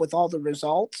keep up with all the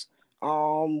results.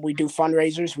 We do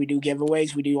fundraisers, we do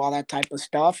giveaways, we do all that type of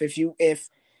stuff. If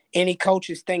any coach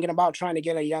is thinking about trying to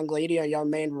get a young lady or young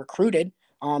man recruited,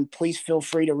 please feel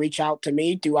free to reach out to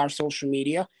me through our social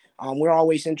media. We're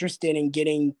always interested in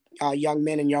getting young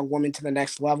men and young women to the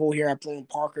next level here at Brewton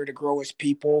Parker to grow as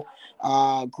people,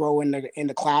 grow in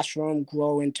the classroom,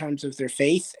 grow in terms of their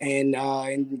faith,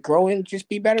 and grow and just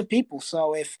be better people.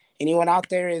 So if anyone out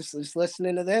there is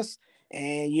listening to this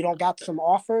and you don't got some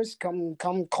offers, come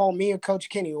call me or Coach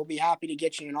Kenny. We'll be happy to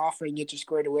get you an offer and get you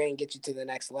squared away and get you to the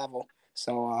next level.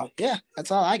 So yeah,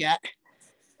 that's all I got.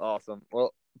 Awesome.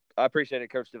 Well, I appreciate it,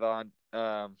 Coach Devane.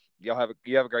 You have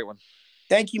a great one.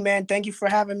 Thank you, man. Thank you for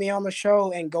having me on the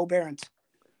show, and go Barons.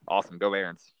 Awesome. Go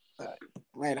Barons.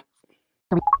 Later.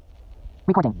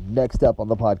 Recording. Next up on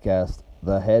the podcast,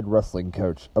 the head wrestling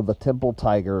coach of the Temple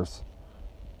Tigers,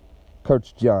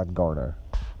 Coach Hohn Garnner.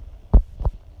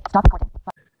 Stop recording.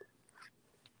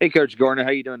 Hey, Coach Garnner,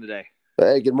 how you doing today?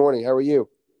 Hey, good morning. How are you?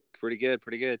 Pretty good,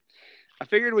 pretty good. I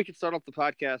figured we could start off the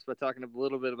podcast by talking a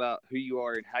little bit about who you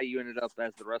are and how you ended up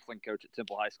as the wrestling coach at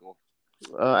Temple High School.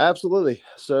 Absolutely.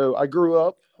 So I grew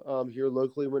up here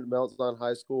locally, went to Mount Zion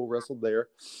High School, wrestled there.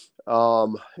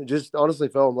 Just honestly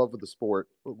fell in love with the sport.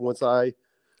 Once I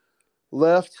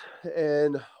left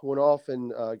and went off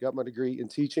and got my degree in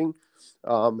teaching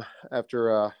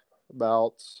after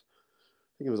about,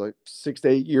 I think it was like 6 to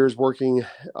 8 years working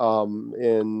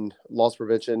in loss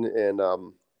prevention and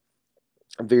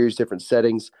various different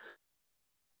settings.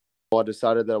 I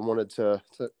decided that I wanted to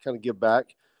kind of give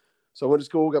back. So I went to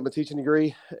school, got my teaching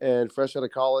degree, and fresh out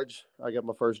of college, I got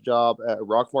my first job at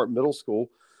Rockmart Middle School,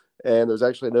 and there's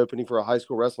actually an opening for a high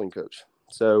school wrestling coach.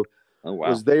 So I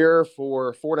was there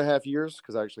for 4.5 years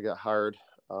because I actually got hired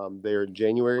there in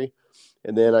January.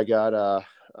 And then I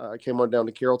came on down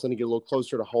to Carrollton to get a little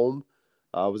closer to home.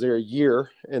 I was there a year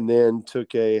and then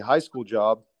took a high school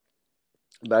job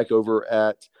back over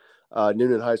at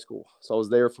Noonan High School. So I was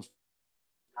there for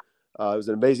it was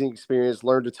an amazing experience,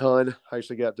 learned a ton. I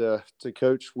actually got to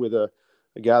coach with a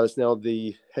guy that's now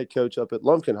the head coach up at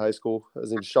Lumpkin High School.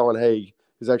 His name's Sean Haig.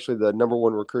 He's actually the number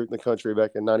one recruit in the country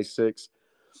back in '96.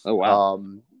 Oh, wow.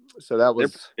 So that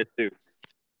was – They're pretty good,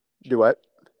 too. Do what?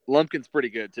 Lumpkin's pretty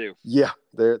good, too. Yeah,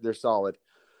 they're solid.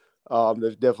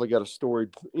 They've definitely got a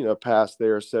storied, past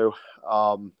there. So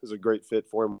it was a great fit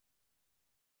for him.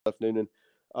 Left Noonan.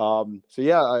 So,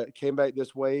 yeah, I came back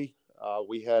this way.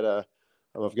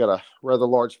 I've got a rather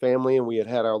large family, and we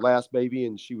had our last baby,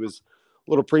 and she was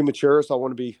a little premature, so I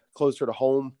want to be closer to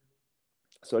home.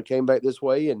 So I came back this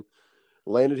way and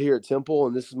landed here at Temple,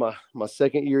 and this is my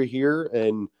second year here,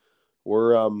 and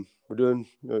we're doing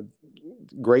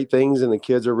great things, and the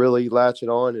kids are really latching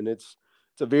on, and it's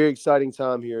a very exciting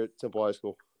time here at Temple High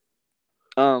School.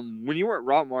 When you were at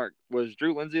Rockmart, was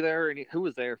Drew Lindsay there? And who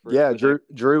was there?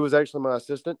 Drew was actually my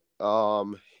assistant.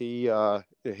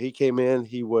 He came in.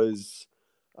 He was.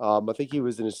 I think he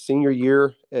was in his senior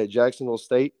year at Jacksonville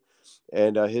State,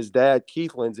 and his dad,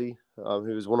 Keith Lindsay,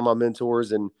 who was one of my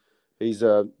mentors, and he's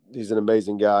an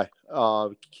amazing guy.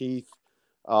 Keith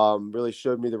really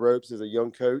showed me the ropes as a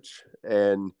young coach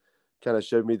and kind of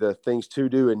showed me the things to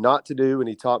do and not to do, and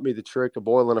he taught me the trick of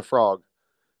boiling a frog.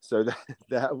 So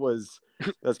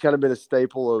that's kind of been a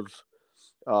staple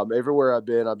of everywhere I've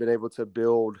been able to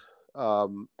build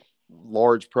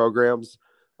large programs.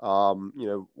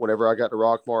 Whenever I got to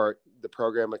Rockmart, the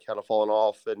program had kind of fallen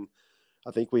off, and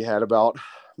I think we had about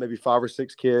maybe 5 or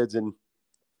 6 kids. And,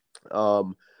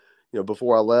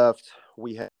 before I left,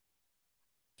 we had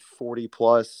 40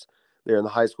 plus there in the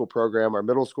high school program. Our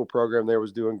middle school program there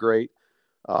was doing great.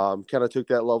 Kind of took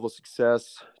that level of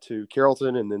success to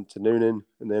Carrollton and then to Noonan.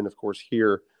 And then of course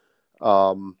here,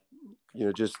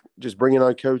 just bringing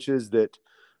on coaches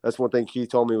that's one thing Keith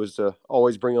told me was to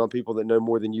always bring on people that know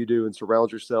more than you do and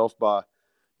surround yourself by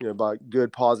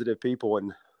good, positive people.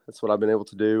 And that's what I've been able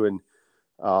to do. And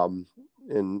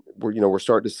we're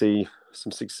starting to see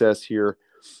some success here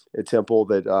at Temple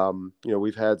that,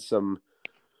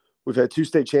 we've had 2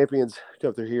 state champions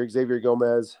come through here, Xavier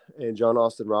Gomez and John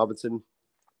Austin Robinson,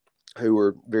 who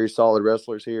were very solid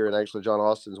wrestlers here. And actually John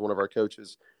Austin's one of our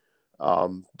coaches.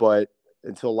 But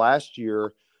until last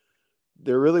year,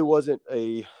 there really wasn't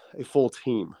a full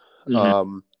team.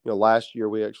 Mm-hmm. Last year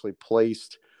we actually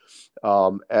placed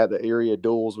at the area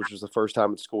duels, which was the first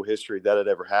time in school history that had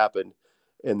ever happened.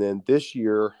 And then this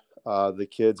year, the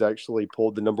kids actually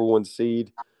pulled the number 1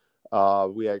 seed.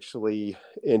 We actually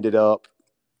ended up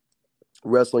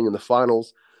wrestling in the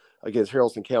finals against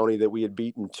Haralson County that we had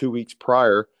beaten 2 weeks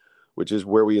prior, which is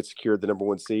where we had secured the number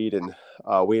 1 seed. And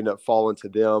we ended up falling to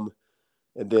them.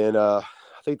 And then I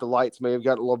think the lights may have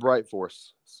gotten a little bright for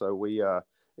us. So we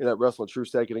ended up wrestling true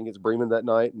second against Bremen that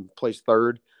night and placed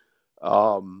third.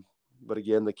 But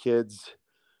again, the kids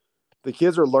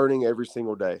are learning every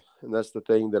single day. And that's the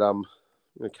thing that I'm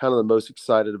kind of the most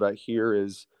excited about here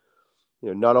is,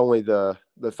 not only the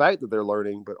fact that they're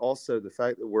learning, but also the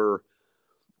fact that we're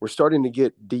starting to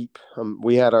get deep.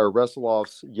 We had our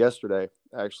wrestle-offs yesterday,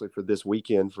 actually, for this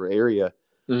weekend for area.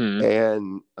 Mm-hmm.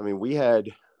 And, I mean, we had,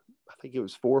 I think it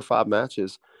was 4 or 5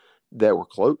 matches that were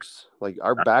close. Like,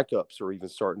 our backups are even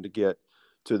starting to get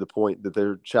to the point that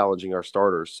they're challenging our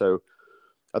starters. So,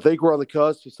 I think we're on the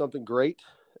cusp of something great.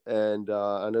 And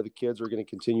I know the kids are going to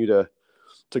continue to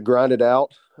grind it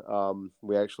out.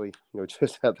 We actually,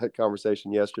 just had that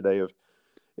conversation yesterday of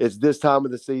it's this time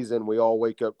of the season we all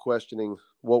wake up questioning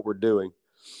what we're doing.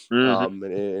 Mm-hmm.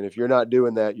 And if you're not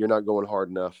doing that, you're not going hard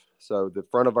enough. So the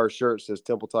front of our shirt says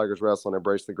Temple Tigers Wrestling,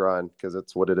 embrace the grind, because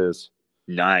that's what it is.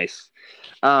 Nice.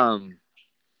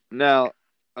 Now,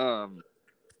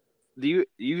 do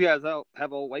you guys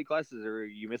have all weight classes, or are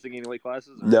you missing any weight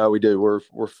classes? Or? No, we do.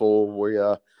 We're full. We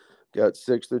got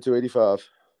 6 through 285.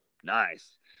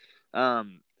 Nice.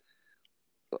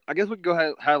 I guess we can go ahead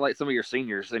and highlight some of your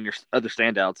seniors and your other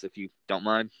standouts, if you don't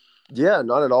mind. Yeah,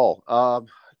 not at all.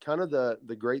 Kind of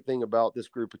the great thing about this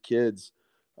group of kids,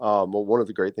 well, one of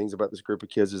the great things about this group of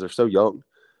kids is they're so young.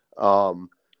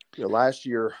 Last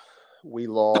year we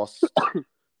lost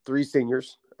 3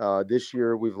 seniors. This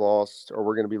year we're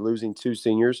going to be losing 2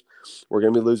 seniors. We're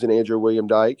going to be losing Andrew William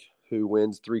Dyke, who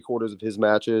wins 3/4 of his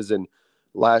matches, and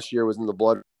last year was in the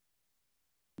blood.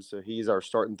 So he's our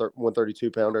starting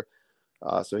 132 pounder.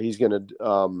 So he's going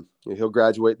to he'll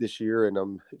graduate this year, and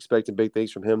I'm expecting big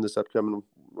things from him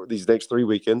these next 3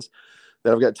 weekends.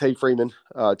 Then I've got Tay Freeman.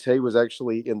 Tay was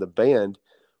actually in the band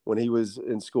when he was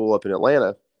in school up in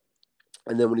Atlanta.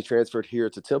 And then when he transferred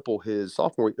here to Temple his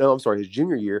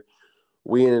junior year,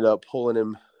 we ended up pulling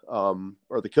him,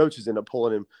 or the coaches ended up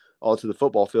pulling him onto the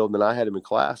football field. And then I had him in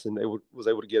class, and they was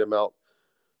able to get him out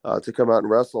to come out and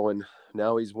wrestle. And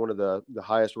now he's one of the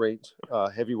highest ranked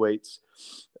heavyweights,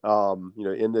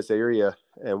 in this area.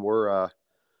 And we're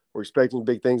expecting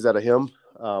big things out of him.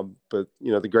 But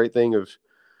the great thing of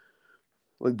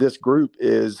this group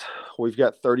is we've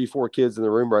got 34 kids in the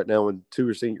room right now, and 2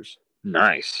 are seniors.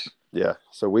 Nice. Yeah.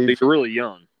 So you're really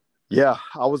young. Yeah,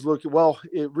 I was looking. Well,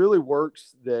 it really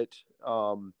works that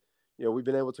we've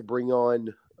been able to bring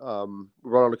on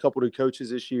a couple new coaches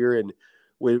this year, and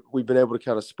we've been able to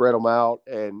kind of spread them out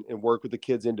and work with the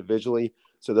kids individually.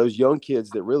 So those young kids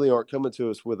that really aren't coming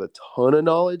to us with a ton of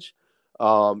knowledge,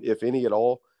 if any at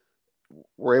all,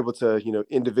 we're able to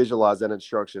individualize that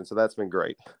instruction. So that's been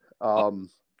great. But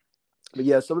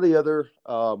yeah, some of the other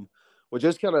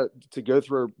just kind of to go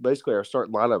through basically our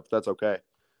starting lineup, if that's okay.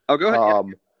 Oh, go ahead.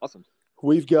 Yeah. Awesome.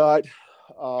 We've got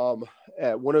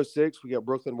at 106, we got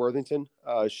Brooklyn Worthington.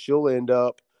 She'll end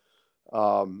up.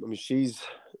 She's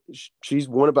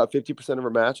won about 50% of her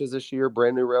matches this year.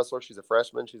 Brand new wrestler. She's a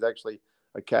freshman. She's actually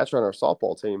a catcher on our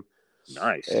softball team.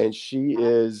 Nice. And she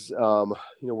is.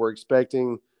 We're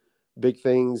expecting big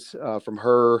things from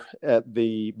her at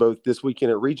both this weekend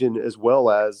at Region as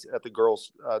well as at the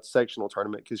girls sectional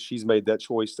tournament, because she's made that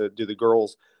choice to do the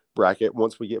girls bracket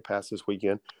once we get past this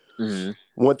weekend. Mm-hmm.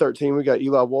 113, we got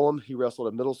Eli Wollum. He wrestled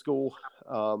at middle school.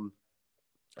 Hadn't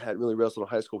really wrestled in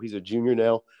high school. He's a junior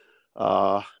now.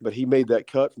 But he made that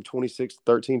cut from 26 to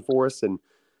 13 for us, and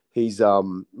he's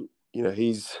doing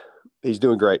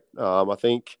great. I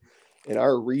think in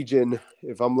our region,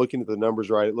 if I'm looking at the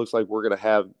numbers right, it looks like we're going to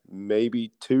have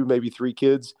maybe 2, maybe 3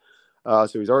 kids.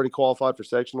 So he's already qualified for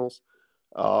sectionals.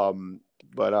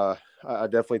 But I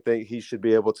definitely think he should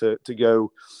be able to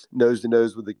go nose to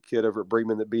nose with the kid over at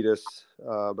Bremen that beat us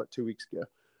about 2 weeks ago.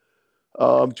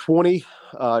 20,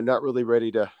 not really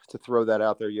ready to throw that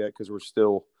out there yet, because we're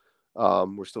still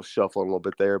shuffling a little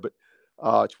bit there. But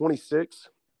 26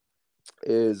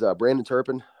 is Brandon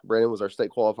Turpin. Brandon was our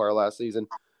state qualifier last season.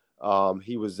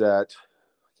 He was at,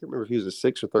 I can't remember if he was at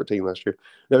 6 or 13 last year.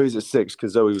 No, he was at 6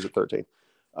 because Zoe was at 13.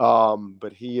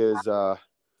 But he is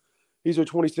he's a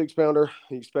 26 pounder.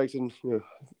 He's expecting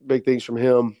big things from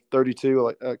him. 32,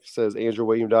 like it says, Andrew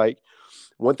William Dyke.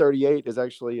 138 is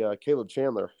actually Caleb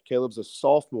Chandler. Caleb's a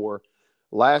sophomore.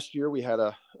 Last year we had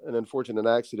an unfortunate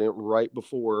accident right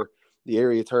before the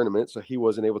area tournament, so he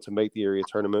wasn't able to make the area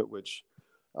tournament, which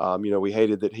we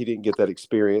hated that he didn't get that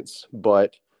experience.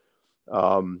 But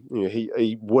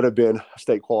he would have been a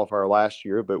state qualifier last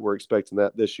year, but we're expecting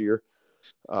that this year.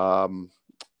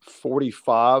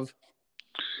 45,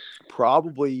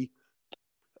 probably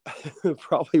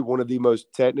one of the most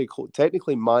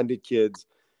technically minded kids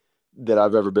that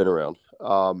I've ever been around.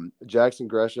 Jackson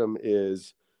Gresham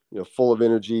is, full of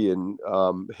energy, and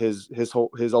his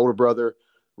older brother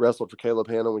wrestled for Caleb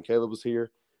Hanna when Caleb was here,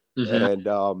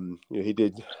 and he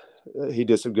did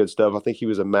some good stuff. I think he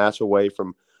was a match away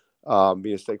from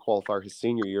being a state qualifier his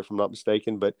senior year, if I'm not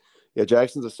mistaken. But yeah,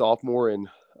 Jackson's a sophomore, and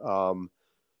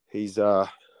he's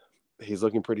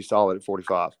looking pretty solid at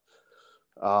 45.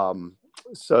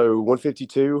 So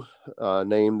 152,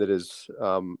 name that is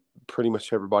pretty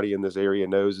much everybody in this area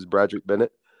knows is Bradrick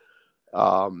Bennett.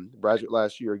 Bradrick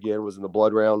last year, again, was in the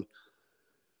blood round.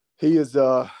 He is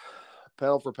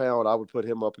pound for pound, I would put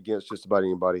him up against just about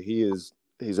anybody. He's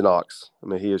an ox. I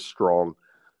mean, he is strong.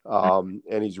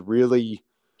 And he's really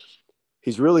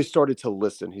started to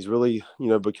listen. He's really,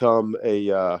 become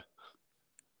a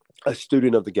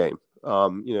student of the game.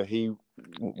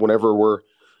 Whenever we're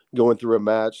going through a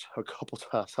match, a couple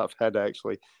times I've had to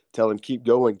actually tell him keep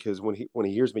going, because when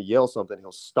he hears me yell something,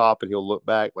 he'll stop and he'll look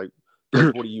back like,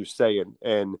 what are you saying?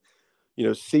 And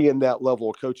seeing that level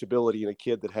of coachability in a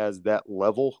kid that has that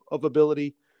level of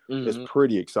ability is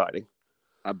pretty exciting.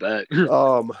 I bet.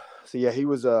 So yeah, he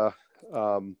was if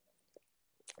I'm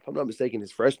not mistaken,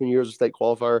 his freshman year as a state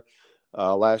qualifier.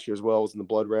 Last year as well was in the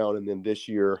blood round, and then this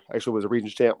year actually was a region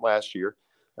champ last year,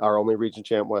 our only region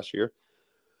champ last year.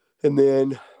 And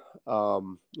then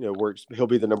he'll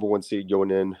be the number 1 seed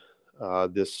going in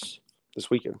this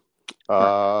weekend.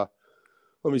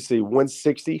 Let me see,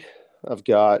 160. I've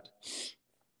got.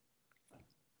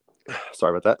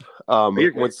 Sorry about that.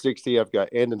 160. I've got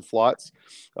Andon Flotz.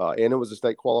 Andon was a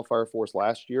state qualifier for us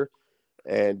last year,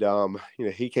 and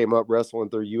he came up wrestling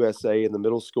through USA in the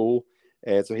middle school,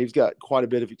 and so he's got quite a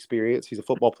bit of experience. He's a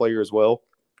football player as well,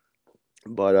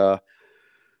 but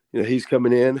he's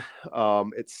coming in at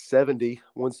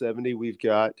 170. We've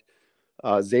got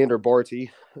Xander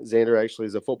Barty. Xander actually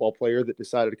is a football player that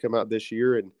decided to come out this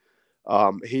year, and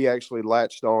he actually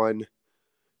latched on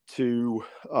to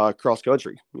cross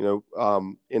country.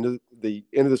 Into the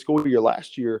end of the school year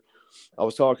last year, I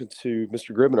was talking to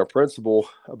Mr. Gribbin, our principal,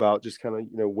 about just kind of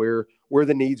where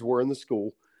the needs were in the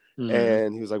school,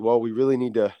 and he was like, "Well, we really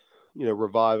need to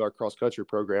revive our cross country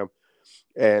program."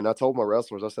 And I told my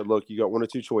wrestlers, I said, "Look, you got one or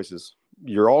two choices.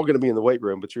 You're all going to be in the weight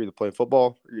room, but you're either playing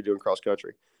football or you're doing cross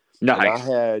country." Nice. And I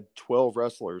had 12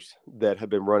 wrestlers that have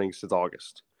been running since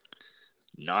August.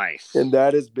 Nice. And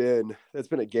that's been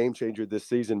a game changer this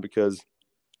season, because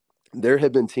there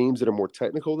have been teams that are more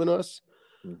technical than us,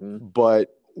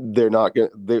 but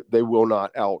they will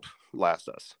not outlast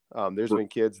us. There's been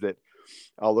kids that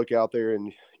I'll look out there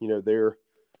and they're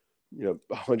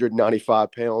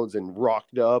 195 pounds and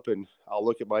rocked up, and I'll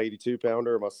look at my 82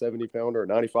 pounder or my 70 pounder or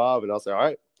 95, and I'll say, all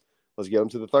right, let's get them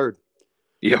to the third.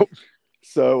 Yep.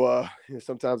 So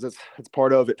sometimes that's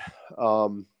part of it.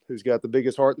 Who's got the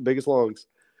biggest heart, the biggest lungs.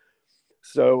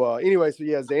 So anyway, so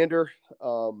yeah, Xander,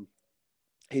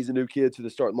 he's a new kid to the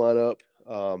starting lineup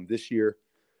this year,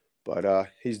 but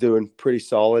he's doing pretty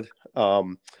solid.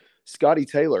 Scotty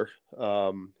Taylor,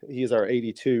 he is our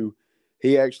 82.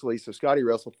 So Scotty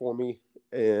wrestled for me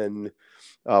when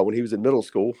he was in middle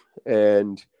school,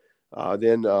 and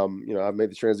then I made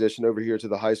the transition over here to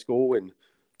the high school, and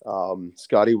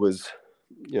Scotty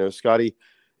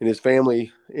and his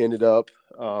family ended up,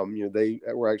 they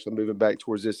were actually moving back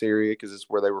towards this area because it's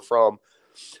where they were from.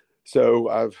 So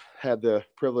I've had the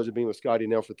privilege of being with Scotty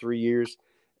now for 3 years,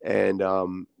 and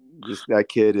that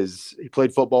kid he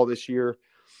played football this year,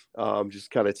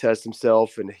 just kind of test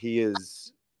himself, and he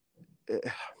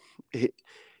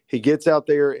gets out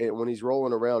there, and when he's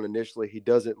rolling around initially, he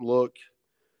doesn't look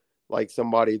like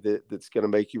somebody that's going to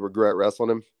make you regret wrestling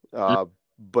him,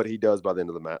 but he does by the end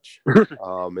of the match.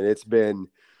 And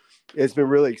it's been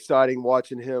really exciting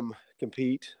watching him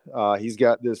compete. He's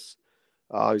got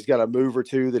a move or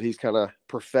two that he's kind of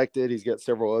perfected. He's got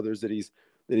several others that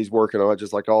he's working on,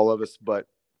 just like all of us, but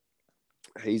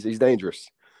he's dangerous.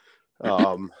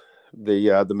 The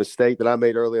mistake that I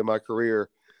made early in my career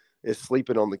is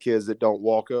sleeping on the kids that don't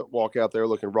walk out there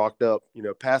looking rocked up,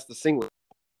 past the singlet.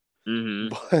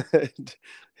 But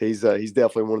he's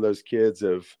definitely one of those kids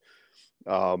of,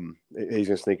 he's going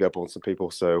to sneak up on some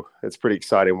people. So it's pretty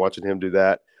exciting watching him do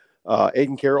that.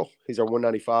 Aiden Carroll, he's our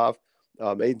 195.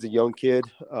 Aiden's a young kid.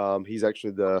 He's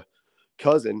actually the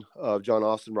cousin of John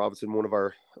Austin Robinson, one of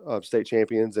our state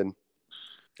champions. And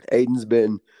Aiden's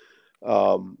been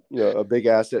a big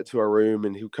asset to our room,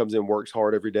 and who comes in, works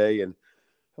hard every day. And,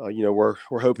 we're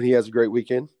hoping he has a great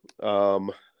weekend.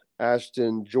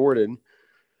 Ashton Jordan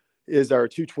is our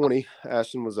 220.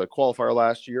 Ashton was a qualifier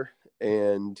last year,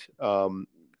 and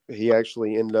he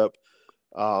actually ended up,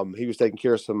 he was taking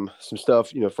care of some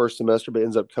stuff, first semester, but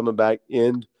ends up coming back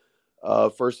in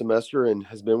first semester and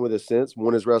has been with us since.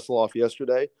 Won his wrestle off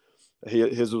yesterday.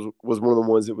 His was one of the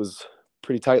ones that was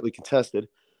pretty tightly contested.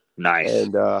 Nice.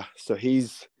 And so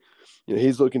he's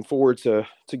looking forward to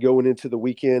going into the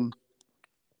weekend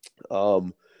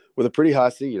with a pretty high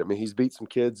seed. I mean, he's beat some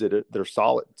kids that are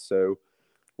solid, so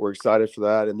we're excited for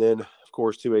that. And then, of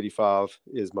course, 285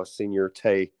 is my senior,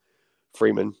 Tay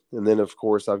Freeman. And then, of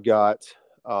course, I've got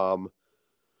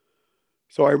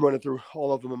so I'm running through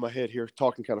all of them in my head here,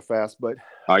 talking kind of fast. But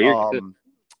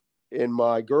in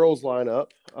my girls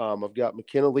lineup, I've got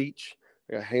McKenna Leach,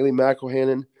 I got Haley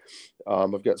McElhannon,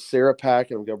 I've got Sarah Pack,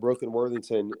 and I've got Brooklyn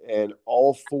Worthington. And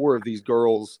all four of these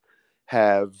girls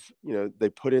have, they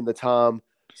put in the time.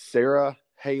 Sarah,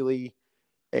 Haley,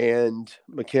 and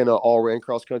McKenna all ran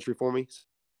cross country for me.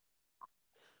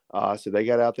 So they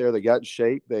got out there, they got in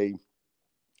shape, they've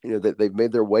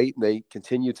made their weight, and they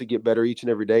continue to get better each and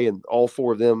every day. And all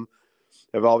four of them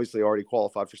have obviously already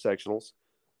qualified for sectionals.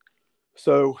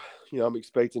 So, I'm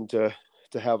expecting to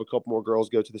have a couple more girls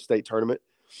go to the state tournament.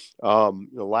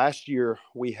 Last year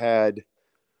we had,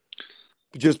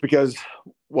 just because,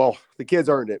 well, the kids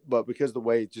earned it, but because the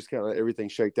way just kind of everything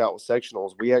shaked out with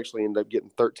sectionals, we actually ended up getting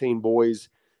 13 boys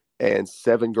and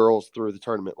 7 girls through the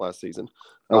tournament last season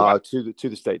to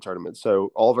the state tournament.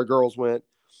 So all of our girls went.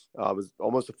 It was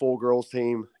almost a full girls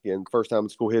team. Again, first time in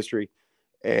school history.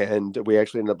 And we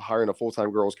actually ended up hiring a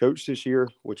full-time girls coach this year,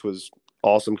 which was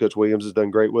awesome. Coach Williams has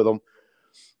done great with them.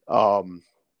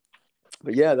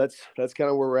 But yeah, that's kind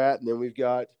of where we're at. And then we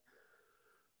got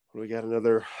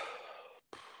another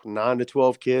 9 to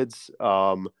 12 kids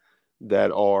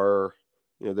that are,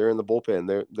 they're in the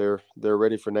bullpen. They're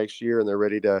ready for next year, and they're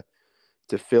ready to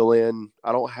fill in.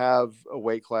 I don't have a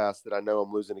weight class that I know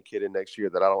I'm losing a kid in next year,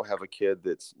 that I don't have a kid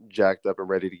that's jacked up and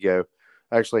ready to go.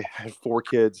 I actually had 4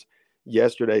 kids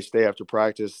yesterday stay after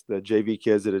practice, the JV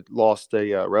kids that had lost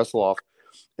a wrestle off,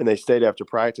 and they stayed after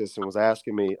practice and was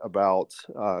asking me about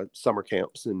summer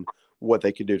camps and what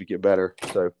they could do to get better.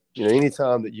 So,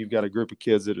 anytime that you've got a group of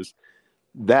kids that is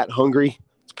that hungry,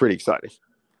 it's pretty exciting.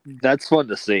 That's fun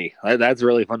to see. That's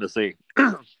really fun to see.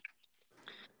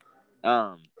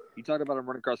 You talked about them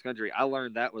running cross country. I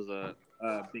learned that was a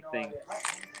big thing.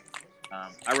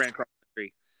 I ran cross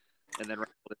country and then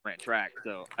ran track,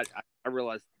 so I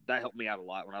realized that helped me out a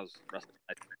lot when I was wrestling.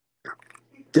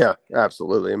 Yeah,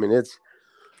 absolutely. I mean, it's,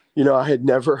 I had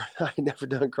never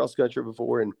done cross country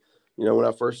before, and when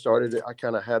I first started it, I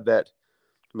kind of had that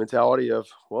mentality of,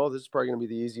 well, this is probably going to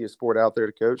be the easiest sport out there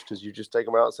to coach, because you just take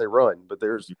them out and say run. But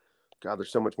there's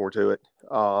so much more to it.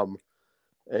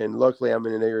 And luckily, I'm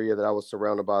in an area that I was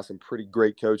surrounded by some pretty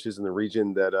great coaches in the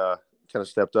region that kind of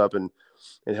stepped up and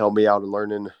helped me out in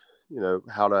learning,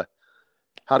 how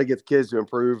to get the kids to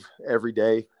improve every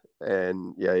day.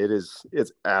 And yeah,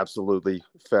 it's absolutely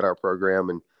fed our program,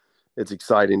 and it's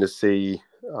exciting to see.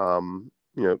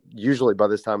 Usually by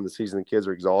this time of the season, the kids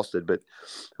are exhausted, but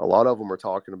a lot of them are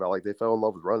talking about, like, they fell in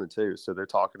love with running too. So they're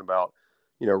talking about,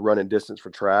 running distance for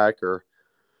track, or,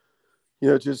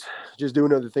 just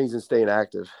doing other things and staying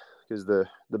active, because the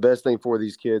best thing for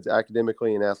these kids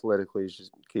academically and athletically is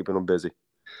just keeping them busy.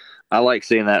 I like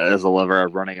seeing that as a lover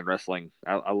of running and wrestling.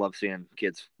 I love seeing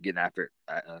kids getting after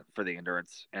it for the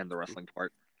endurance and the wrestling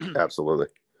part. Absolutely.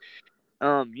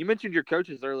 You mentioned your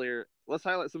coaches earlier. Let's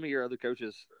highlight some of your other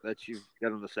coaches that you've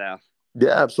got on the staff.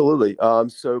 Yeah, absolutely.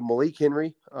 So Malik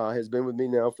Henry has been with me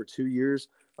now for 2 years.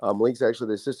 Malik's actually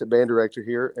the assistant band director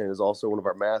here and is also one of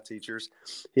our math teachers.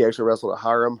 He actually wrestled at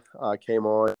Hiram, came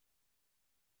on,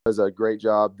 does a great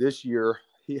job. This year,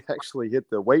 he actually hit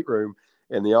the weight room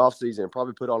in the off season and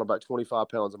probably put on about 25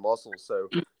 pounds of muscle. So,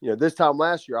 this time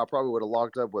last year, I probably would have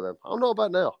locked up with him. I don't know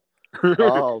about now.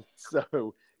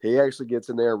 So he actually gets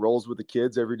in there and rolls with the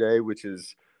kids every day, which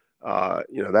is,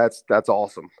 that's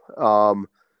awesome.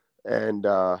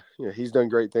 He's done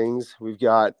great things. We've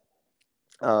got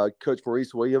Coach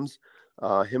Maurice Williams,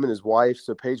 him and his wife.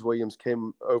 So Paige Williams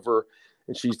came over,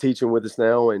 and she's teaching with us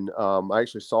now. And I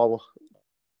actually saw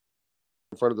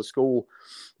in front of the school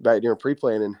back during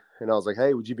pre-planning, and I was like,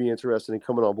 hey, would you be interested in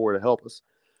coming on board to help us?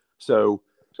 So,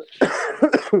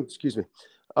 excuse me.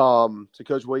 So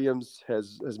Coach Williams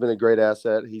has been a great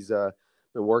asset. He's been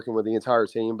working with the entire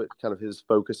team, but kind of his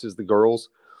focus is the girls.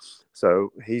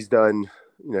 So he's done,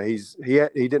 he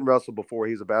didn't wrestle before.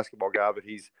 He's a basketball guy, but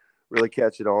he's really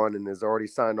catching on and has already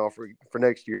signed off for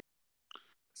next year.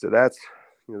 So that's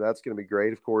that's going to be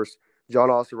great. Of course,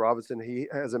 John Austin Robinson, he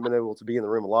hasn't been able to be in the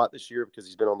room a lot this year because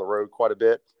he's been on the road quite a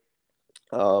bit.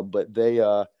 But they,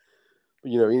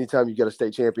 anytime you got a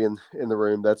state champion in the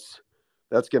room, that's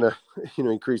going to,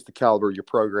 increase the caliber of your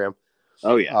program.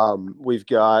 Oh, yeah. We've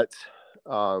got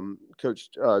Coach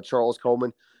Charles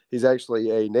Coleman. He's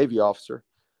actually a Navy officer.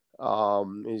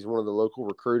 He's one of the local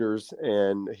recruiters,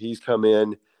 and he's come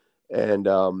in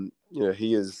and,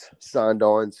 he is signed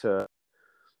on to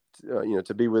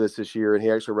be with us this year. And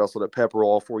he actually wrestled at Pepper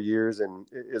all 4 years and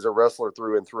is a wrestler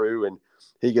through and through. And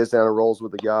he gets down and rolls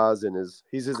with the guys and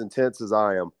he's as intense as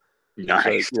I am.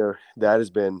 Nice. So, that has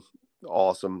been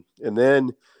awesome. And then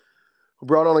we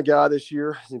brought on a guy this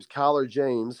year. His name's Kyler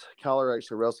James. Kyler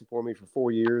actually wrestled for me for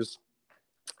 4 years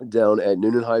down at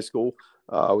Noonan High School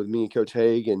with me and Coach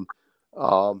Haig. And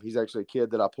he's actually a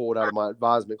kid that I pulled out of my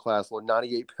advisement class, a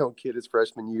 98-pound kid his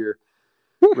freshman year.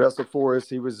 Wrestled for us.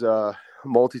 He was a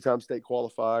multi-time state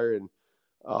qualifier and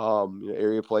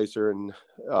area placer. And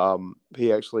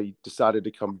he actually decided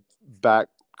to come back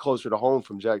closer to home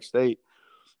from Jack State.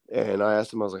 And I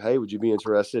asked him, I was like, hey, would you be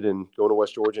interested in going to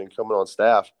West Georgia and coming on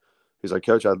staff? He's like,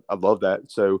 Coach, I'd love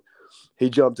that. So he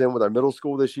jumped in with our middle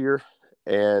school this year.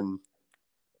 And,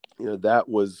 he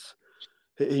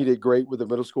did great with the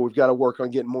middle school. We've got to work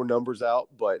on getting more numbers out,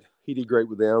 but he did great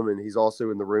with them. And he's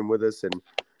also in the room with us. And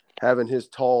having his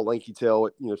tall, lanky tail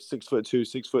at, 6'2",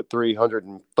 6'3",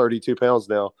 132 pounds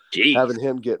now, Jeez. having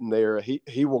him getting there,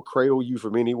 he will cradle you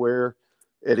from anywhere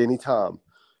at any time.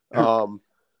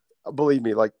 Believe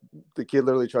me, like the kid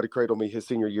literally tried to cradle me his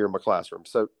senior year in my classroom.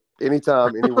 So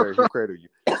anytime, anywhere, he'll cradle you.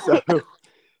 So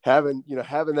having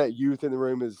that youth in the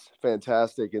room is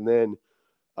fantastic. And then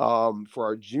for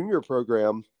our junior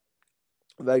program,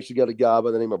 I've actually got a guy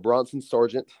by the name of Bronson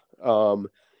Sargent.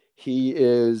 He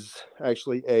is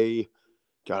actually I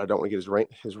don't want to get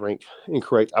his rank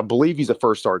incorrect. I believe he's a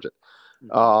first sergeant.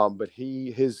 But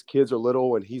his kids are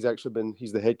little, and he's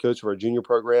the head coach of our junior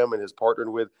program and has partnered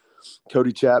with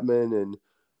Cody Chapman and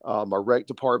our rec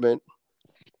department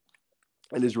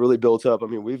and is really built up. I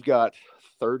mean, we've got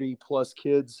 30 plus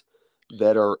kids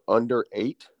that are under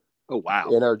 8. Oh, wow.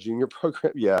 In our junior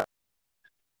program. Yeah.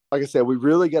 Like I said, we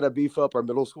really got to beef up our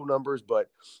middle school numbers, but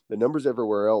the numbers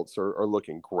everywhere else are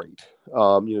looking great.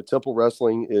 Temple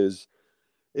Wrestling is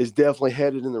definitely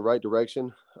headed in the right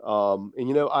direction.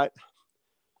 I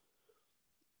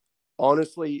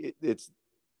honestly, it's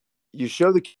you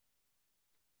show the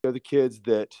kids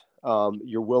that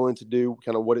you're willing to do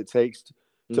kind of what it takes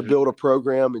to build a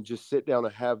program and just sit down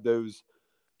and have those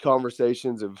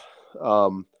conversations of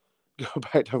go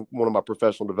back to one of my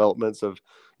professional developments of,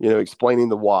 explaining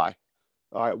the why.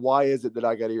 All right, why is it that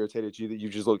I got irritated at you that you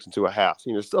just looked into a house?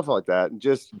 Stuff like that. And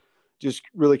just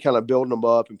really kind of building them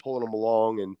up and pulling them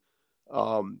along and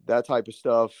that type of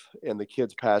stuff, and the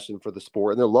kids' passion for the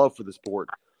sport and their love for the sport.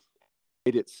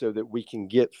 Made it so that we can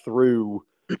get through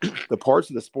the parts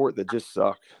of the sport that just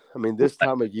suck. I mean, this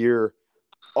time of year,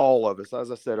 all of us,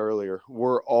 as I said earlier,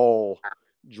 we're all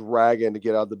dragging to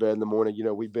get out of the bed in the morning.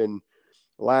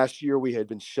 Last year we had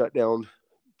been shut down.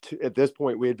 At this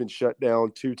point, we had been shut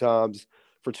down 2 times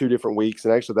for 2 different weeks.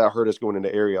 And actually that hurt us going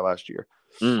into area last year.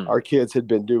 Our kids had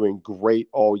been doing great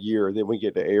all year. Then we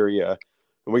get to area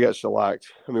and we got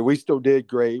shellacked. I mean, we still did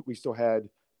great. We still had,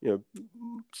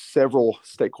 several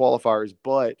state qualifiers,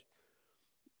 but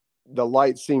the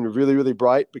lights seemed really, really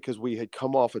bright because we had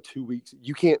come off of 2 weeks.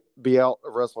 You can't be out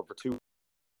of wrestling for 2 weeks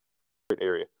in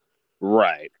area.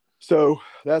 Right. So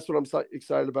that's what I'm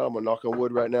excited about. I'm going to knock on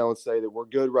wood right now and say that we're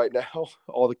good right now.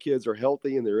 All the kids are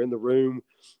healthy and they're in the room.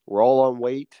 We're all on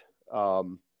weight. I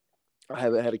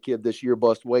haven't had a kid this year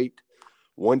bust weight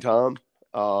one time,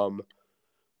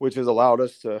 which has allowed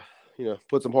us to,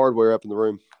 put some hardware up in the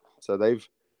room. So they've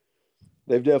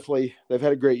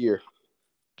had a great year.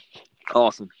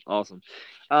 Awesome.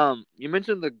 You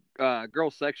mentioned the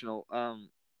girls sectional.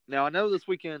 Now I know this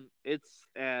weekend it's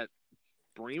at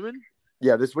Bremen.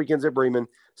 Yeah, this weekend's at Bremen.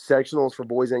 Sectionals for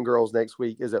boys and girls next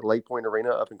week is at Lake Point Arena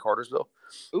up in Cartersville.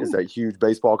 Ooh. It's that huge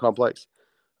baseball complex.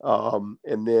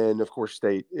 And then, of course,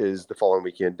 state is the following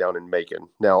weekend down in Macon.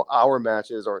 Now, our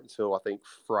matches aren't until, I think,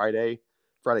 Friday,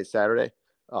 Saturday.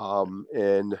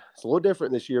 And it's a little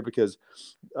different this year because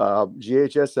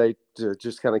GHSA to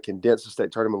just kind of condense the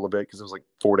state tournament a little bit because it was like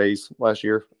 4 days last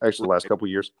year, actually the last couple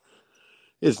of years.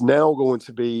 It's now going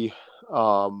to be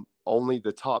only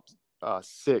the top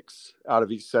 6 out of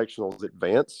each sectionals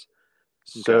advance.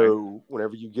 Okay. So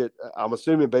whenever you get, I'm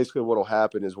assuming basically what will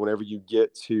happen is whenever you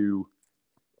get to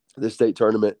the state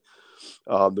tournament,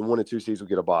 the 1 and 2 seeds will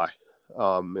get a bye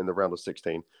in the round of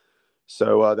 16.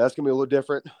 So that's going to be a little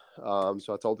different.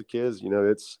 So I told the kids,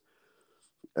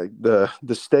 the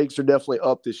stakes are definitely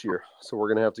up this year, so we're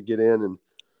gonna have to get in and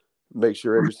make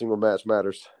sure every single match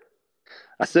matters.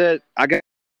 I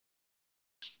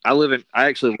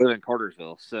actually live in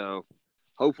Cartersville, so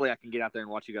hopefully I can get out there and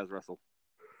watch you guys wrestle.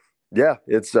 Yeah,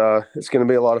 it's going to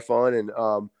be a lot of fun, and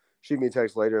shoot me a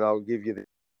text later, and I'll give you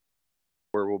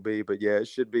where we'll be. But yeah, it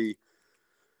should be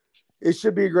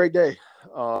a great day.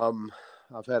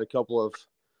 I've had a couple of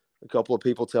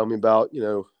people tell me about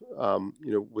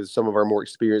with some of our more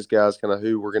experienced guys, kind of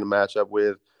who we're going to match up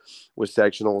with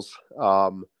sectionals.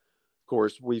 Of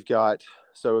course, we've got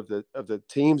of the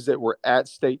teams that were at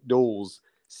state duels,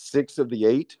 6 of the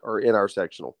 8 are in our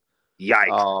sectional.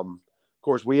 Yikes. Of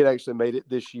course, we had actually made it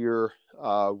this year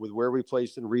with where we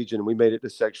placed in region. We made it to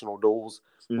sectional duels.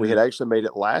 Mm-hmm. We had actually made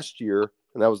it last year,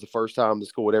 and that was the first time the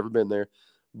school had ever been there.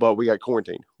 But we got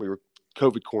quarantined. We were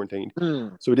COVID quarantined.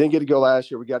 So we didn't get to go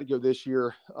last year. We got to go this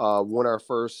year. Won our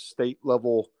first state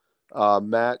level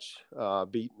match.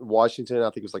 Beat Washington.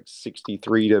 I think it was like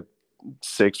 63-6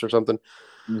 or something.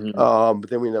 Mm-hmm. But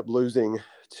then we ended up losing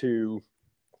to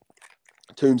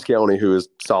Toombs County, who is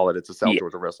solid. It's a South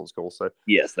Georgia wrestling school. So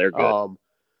yes, they're good.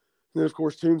 Then of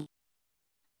course Toombs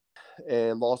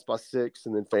and lost by 6,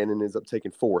 and then Fannin ends up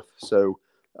taking 4th. So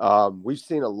we've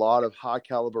seen a lot of high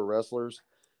caliber wrestlers,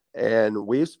 and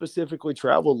we've specifically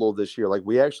traveled a little this year. Like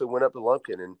we actually went up to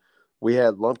Lumpkin, and we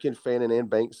had Lumpkin, Fannin, and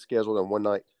Banks scheduled on one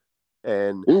night,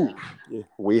 and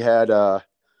we had a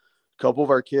couple of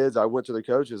our kids. I went to the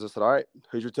coaches. I said, "All right,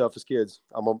 who's your toughest kids?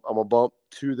 I'm gonna bump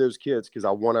 2 of those kids because I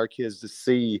want our kids to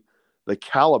see the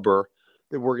caliber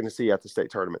that we're going to see at the state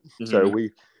tournament." Mm-hmm.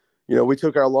 So we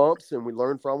took our lumps and we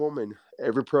learned from them. And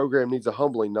every program needs a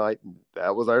humbling night. And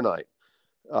that was our night.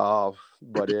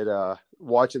 But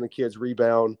watching the kids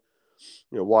rebound,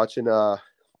 watching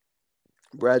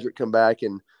Bradrick come back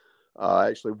and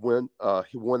actually win.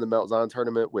 He won the Mount Zion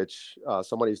tournament, which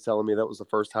somebody was telling me that was the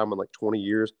first time in like 20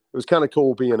 years. It was kind of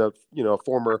cool being a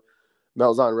former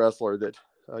Mount Zion wrestler that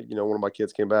one of my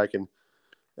kids came back and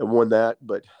won that.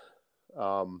 But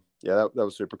that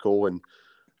was super cool, and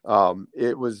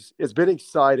it's been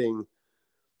exciting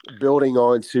building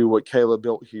on to what Kayla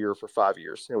built here for 5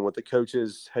 years and what the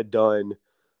coaches had done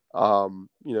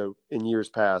in years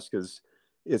past, because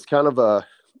it's kind of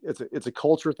it's a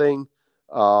culture thing.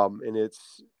 And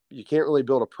you can't really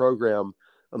build a program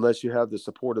unless you have the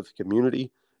support of the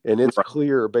community. And it's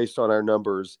clear based on our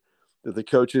numbers that the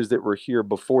coaches that were here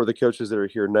before the coaches that are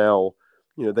here now,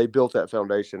 they built that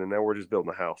foundation, and now we're just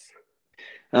building a house.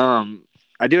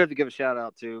 I do have to give a shout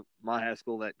out to my high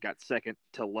school that got second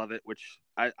to Lovett, which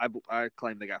I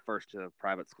claim they got first to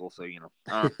private school. So,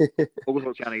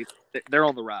 Oglethorpe County, they're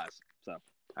on the rise. So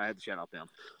I had to shout out them.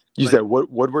 You said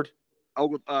Woodward?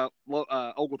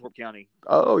 Oglethorpe County.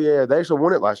 Oh yeah, they actually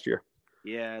won it last year.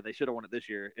 Yeah, they should have won it this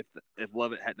year if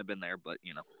Lovett hadn't have been there. But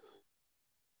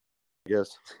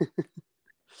yes.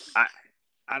 I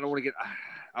don't want to get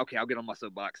okay. I'll get on my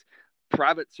soapbox.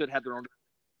 Private should have their own.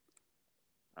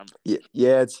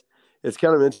 It's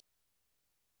kind of interesting.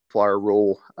 Flyer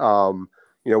rule.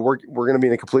 We're going to be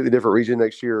in a completely different region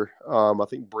next year. I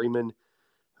think Bremen.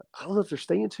 I don't know if they're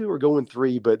staying 2 or going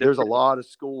 3, but there's a lot of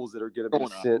schools that are going to be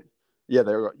sent. Yeah,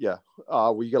 they're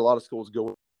we get a lot of schools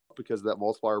going because of that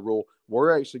multiplier rule.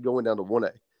 We're actually going down to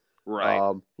 1A.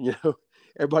 Right.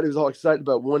 Everybody was all excited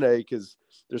about 1A because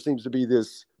there seems to be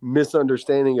this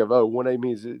misunderstanding of 1A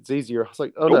means it's easier. I was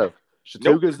like, no,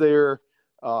 Chattanooga's there,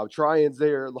 Tryon's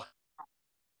there,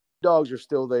 Dogs are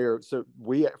still there. So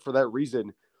we, for that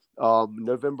reason,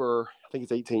 November, I think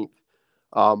it's 18th.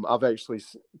 I've actually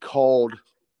called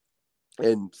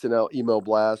and sent out email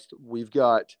blast. We've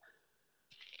got,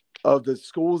 of the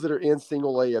schools that are in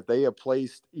single A, if they have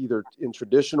placed either in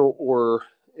traditional or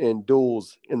in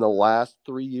duels in the last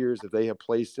 3 years, if they have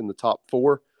placed in the top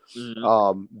 4,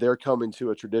 they're coming to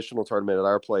a traditional tournament at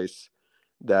our place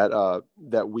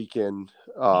that weekend,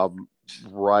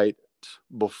 right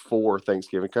before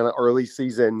Thanksgiving, kind of early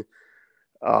season,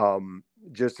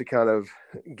 just to kind of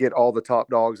get all the top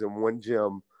dogs in one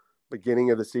gym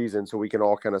beginning of the season so we can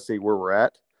all kind of see where we're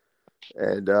at.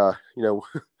 And,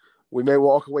 we may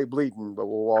walk away bleeding, but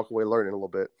we'll walk away learning a little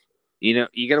bit. You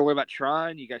got to worry about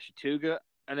Tryon. You got Chattooga.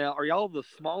 And now, are y'all the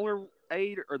smaller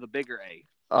A or the bigger A?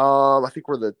 I think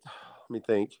we're let me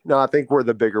think. No, I think we're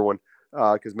the bigger one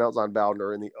because Mount Zion Bowden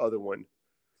are in the other one.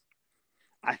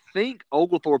 I think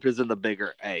Oglethorpe is in the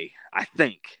bigger A. I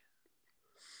think.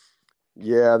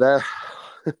 Yeah, that.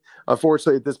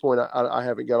 Unfortunately, at this point, I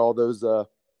haven't got all those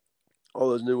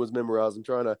new ones memorized. I'm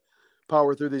trying to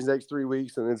power through these next 3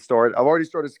 weeks and then start. I've already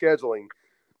started scheduling,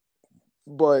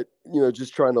 but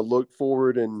just trying to look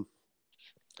forward and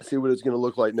see what it's going to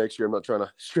look like next year. I'm not trying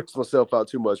to stress myself out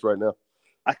too much right now.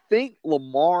 I think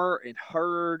Lamar and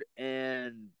Hurd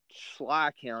and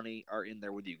Schley County are in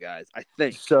there with you guys. I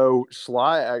think. So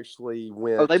Schley actually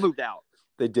went. Oh, they moved out.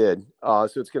 They did. So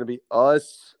it's going to be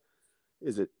us.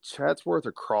 Is it Chatsworth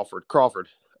or Crawford? Crawford.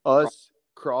 Us,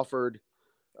 Crawford,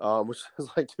 which is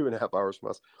like 2.5 hours from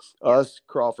us. Us,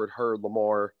 Crawford, Hurd,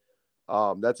 Lamar.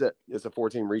 That's it. It's a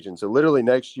 14 region. So literally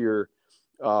next year,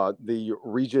 the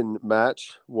region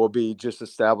match will be just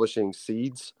establishing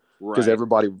seeds because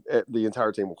everybody, the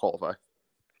entire team will qualify.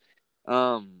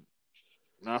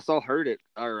 I saw Hurd at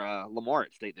or Lamar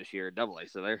at state this year at AA.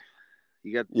 So there,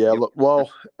 you got. Yeah.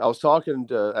 Well, I was talking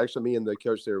to actually me and the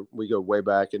coach there. We go way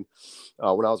back, and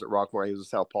when I was at Rockmore, he was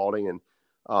at South Paulding, and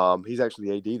he's actually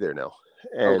the AD there now.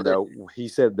 And he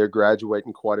said they're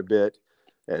graduating quite a bit.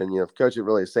 And, coach isn't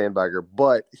really a sandbagger,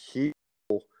 but he's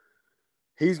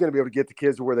going to be able to get the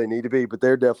kids to where they need to be, but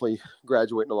they're definitely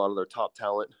graduating a lot of their top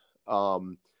talent. But,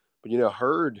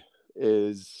 Hurd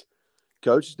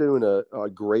coach is doing a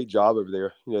great job over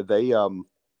there.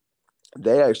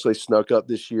 They actually snuck up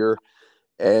this year,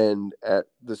 and at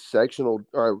the sectional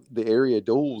or the area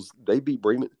duels, they beat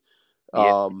Bremen.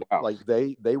 Wow. Like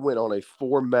they went on a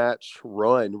 4-match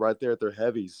run right there at their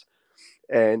heavies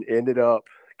and ended up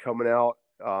coming out.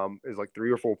 It was like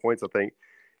 3 or 4 points, I think.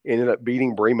 Ended up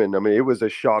beating Bremen. I mean, it was a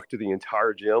shock to the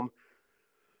entire gym.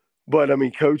 But I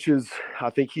mean, coaches, I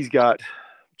think he's got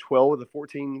 12 of the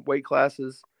 14 weight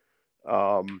classes.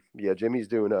 Jimmy's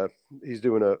doing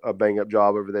a bang up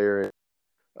job over there.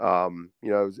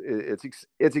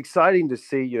 It's exciting to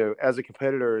see, as a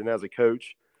competitor and as a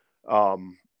coach.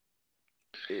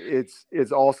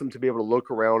 It's awesome to be able to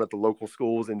look around at the local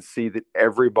schools and see that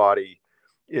everybody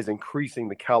is increasing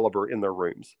the caliber in their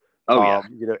rooms. Oh, yeah.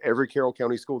 Every Carroll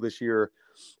County school this year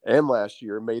and last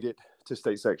year made it to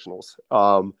state sectionals.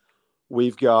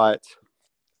 We've got,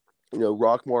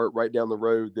 Rockmart right down the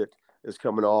road that is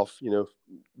coming off,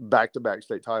 back-to-back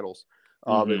state titles.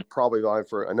 And probably vying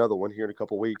for another one here in a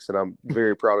couple of weeks. And I'm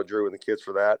very proud of Drew and the kids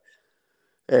for that.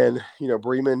 And,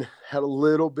 Bremen had a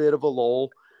little bit of a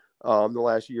lull the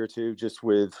last year or two just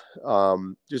with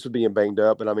being banged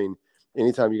up. And I mean,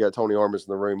 anytime you got Tony Armas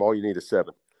in the room, all you need is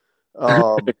 7.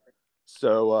 But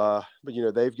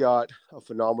they've got a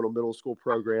phenomenal middle school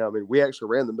program, and we actually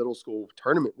ran the middle school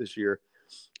tournament this year.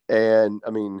 And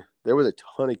I mean, there was a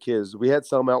ton of kids. We had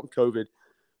some out with COVID,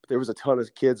 but there was a ton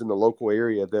of kids in the local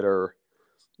area that are,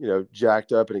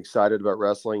 jacked up and excited about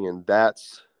wrestling. And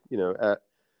that's, like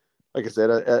I said,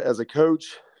 as a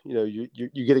coach, you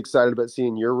get excited about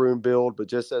seeing your room build, but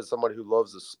just as somebody who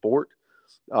loves the sport,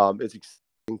 it's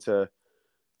exciting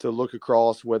to look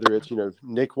across, whether it's,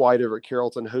 Nick White over at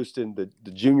Carrollton hosting the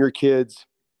junior kids,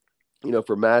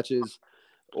 for matches,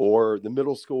 or the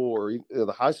middle school or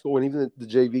the high school, and even the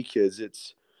JV kids.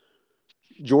 It's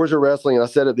Georgia wrestling. And I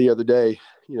said it the other day,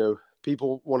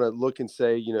 people want to look and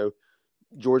say,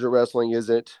 Georgia wrestling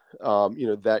isn't,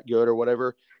 that good or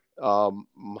whatever.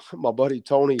 My buddy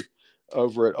Tony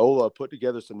over at Ola put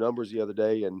together some numbers the other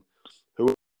day, and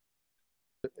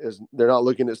they're not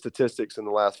looking at statistics in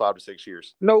the last 5 to 6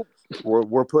 years. Nope.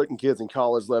 We're putting kids in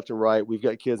college left and right. We've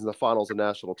got kids in the finals of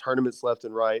national tournaments left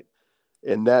and right.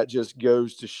 And that just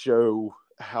goes to show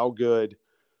how good,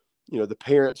 the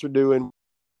parents are doing,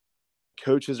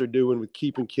 coaches are doing with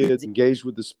keeping kids engaged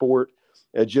with the sport,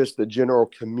 and just the general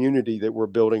community that we're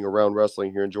building around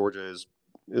wrestling here in Georgia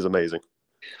is amazing.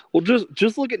 Well,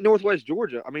 just look at Northwest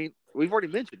Georgia. I mean, we've already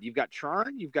mentioned you've got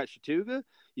Trine, you've got Chattooga,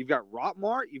 you've got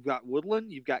Rockmart, you've got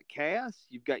Woodland, you've got Cass,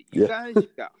 you've got you guys,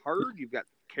 you've got Hurd, you've got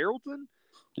Carrollton,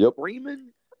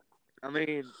 Bremen. I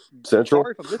mean, Central.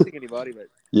 Sorry if I'm missing anybody, but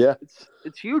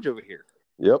it's huge over here.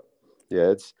 Yep.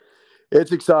 Yeah,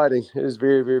 it's exciting. It is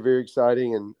very, very, very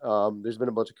exciting. And there's been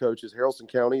a bunch of coaches. Haralson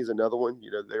County is another one.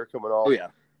 They're coming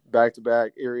off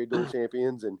back-to-back area dual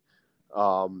champions, and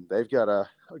they've got a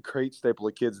great staple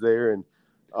of kids there. And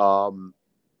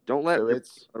don't let him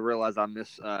realize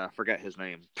I forgot his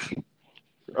name.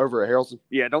 Over at Haralson?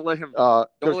 Yeah, don't let him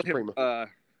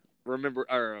remember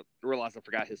or realize I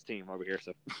forgot his team over here.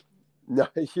 So no,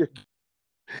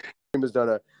 he's done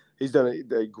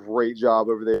a great job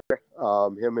over there.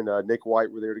 Him and Nick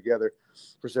White were there together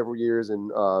for several years, and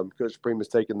Coach Prima's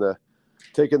taking the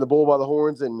bull by the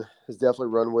horns and has definitely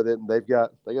run with it. And they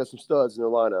got some studs in their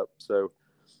lineup, so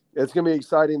it's going to be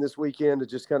exciting this weekend to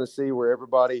just kind of see where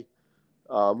everybody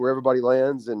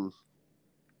lands and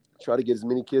try to get as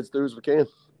many kids through as we can.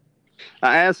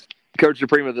 I asked Coach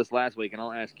Prima this last week, and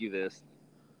I'll ask you this: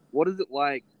 what is it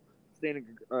like standing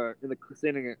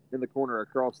in the corner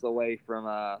across the way from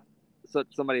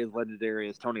somebody as legendary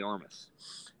as Tony Armas?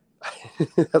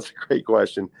 That's a great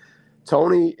question.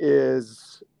 Tony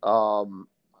is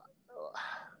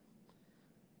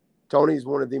Tony's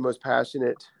one of the most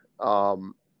passionate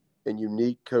and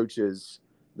unique coaches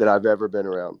that I've ever been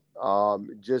around.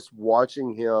 Just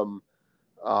watching him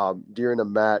during a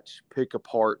match pick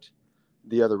apart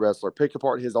the other wrestler, pick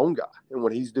apart his own guy and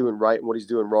what he's doing right and what he's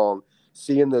doing wrong,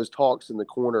 seeing those talks in the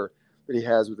corner that he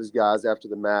has with his guys after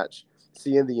the match,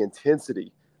 seeing the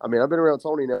intensity. I mean, I've been around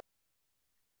Tony now,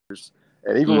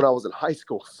 and even when I was in high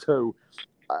school. So,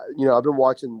 I've been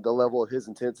watching the level of his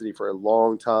intensity for a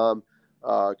long time.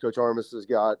 Coach Armis has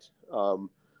got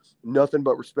nothing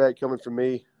but respect coming from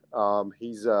me.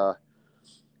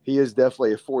 He is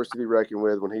definitely a force to be reckoned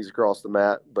with when he's across the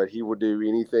mat, but he will do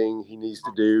anything he needs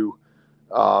to do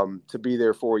to be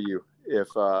there for you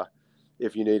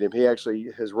if you need him. He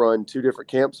actually has run 2 different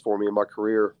camps for me in my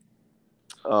career.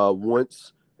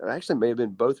 Once, it actually may have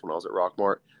been both when I was at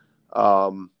Rockmart.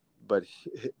 But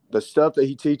the stuff that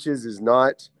he teaches is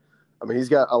not, I mean, he's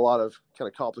got a lot of kind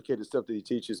of complicated stuff that he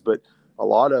teaches, but a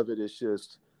lot of it is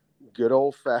just good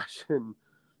old fashioned,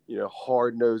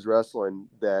 hard-nosed wrestling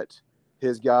that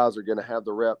his guys are going to have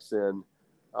the reps in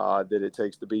that it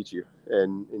takes to beat you.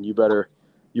 And you better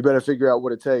figure out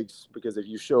what it takes, because if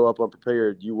you show up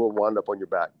unprepared, you will wind up on your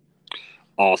back.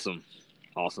 Awesome.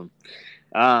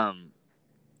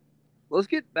 Let's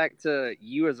get back to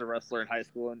you as a wrestler in high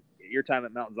school and your time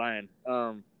at Mount Zion.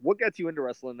 What got you into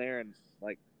wrestling there, and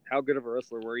like how good of a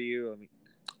wrestler were you? I mean,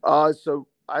 so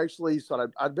I actually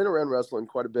I'd been around wrestling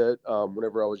quite a bit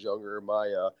whenever I was younger.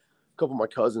 A couple of my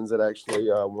cousins had actually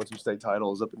won some state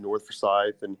titles up in North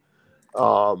Forsyth, and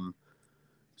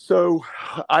so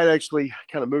I actually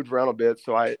kind of moved around a bit.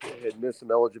 So I had missed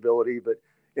some eligibility, but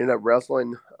ended up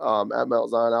wrestling at Mount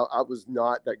Zion. I was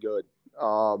not that good.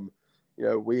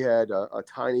 We had a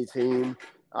tiny team.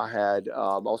 I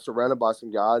was surrounded by some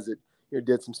guys that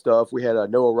did some stuff. We had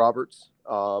Noah Roberts,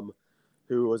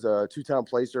 who was a 2-time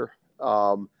placer,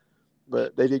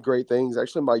 but they did great things.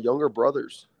 Actually, my younger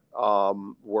brothers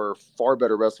were far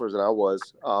better wrestlers than I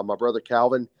was. My brother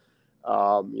Calvin,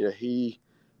 he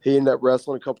ended up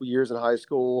wrestling a couple years in high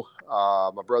school.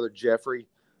 My brother Jeffrey,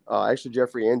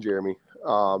 Jeffrey and Jeremy,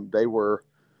 they were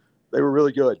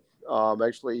really good.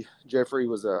 Actually, Jeffrey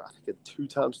was I think a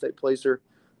 2-time state placer.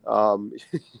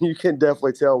 You can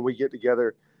definitely tell when we get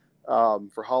together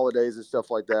for holidays and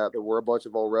stuff like that we're a bunch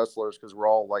of old wrestlers, because we're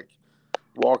all like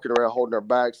walking around holding our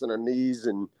backs and our knees,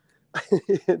 and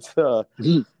it's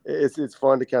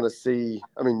fun to kind of see.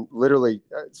 I mean, literally.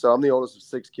 So I'm the oldest of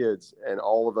 6 kids, and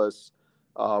all of us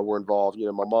were involved.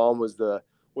 My mom was the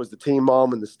team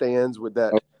mom in the stands with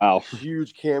that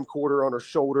huge camcorder on her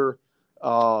shoulder.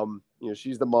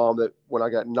 She's the mom that when I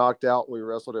got knocked out when we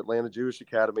wrestled at Atlanta Jewish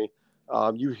Academy,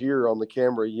 you hear on the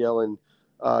camera yelling,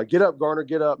 "Get up, Garner,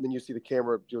 get up!" And then you see the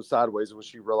camera go sideways when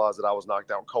she realized that I was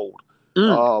knocked out cold.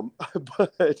 But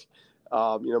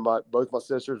both my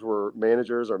sisters were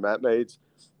managers or mat maids,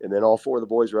 and then all 4 of the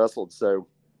boys wrestled. So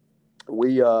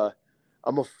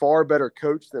I'm a far better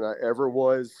coach than I ever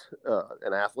was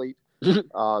an athlete,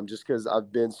 just because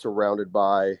I've been surrounded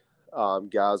by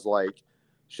guys like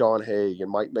Sean Haig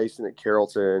and Mike Mason at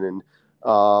Carrollton, and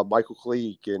Michael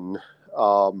Cleek, and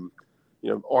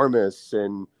Armis,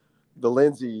 and the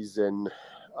Lindsays, and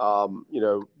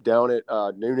down at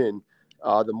Noonan,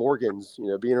 the Morgans.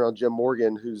 Being around Jim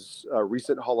Morgan, who's a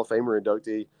recent Hall of Famer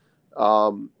inductee,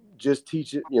 just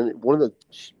teach it. One of the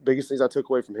biggest things I took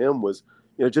away from him was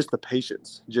just the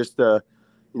patience. Just they're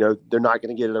not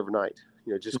going to get it overnight.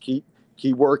 Just keep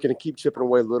working and keep chipping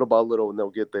away little by little, and they'll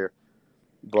get there.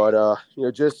 But,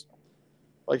 just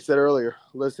like I said earlier,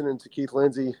 listening to Keith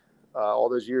Lindsay all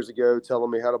those years ago,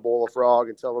 telling me how to boil a frog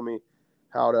and telling me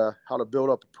how to build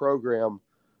up a program,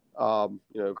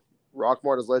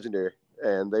 Rockmart is legendary,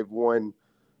 and they've won.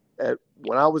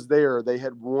 When I was there, they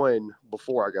had won,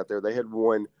 before I got there, they had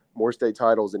won more state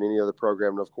titles than any other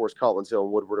program. And, of course, Collins Hill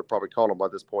and Woodward have probably called them by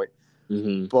this point.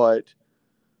 Mm-hmm. But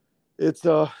it's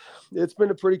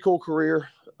been a pretty cool career.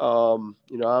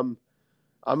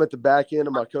 I'm at the back end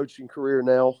of my coaching career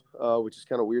now, which is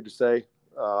kind of weird to say.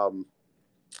 I'm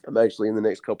actually in the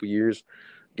next couple of years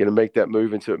going to make that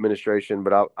move into administration,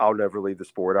 but I'll never leave the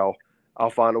sport. I'll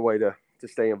find a way to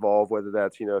stay involved, whether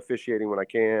that's officiating when I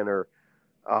can, or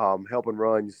helping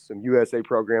run some USA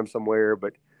programs somewhere.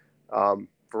 But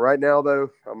for right now,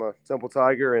 though, I'm a Temple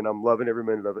Tiger, and I'm loving every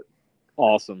minute of it.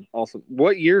 Awesome.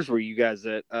 What years were you guys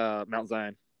at Mount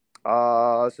Zion?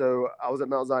 So I was at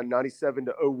Mount Zion 97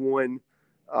 to 01.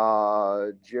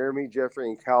 Jeremy, Jeffrey,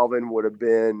 and Calvin would have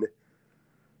been,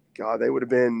 they would have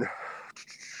been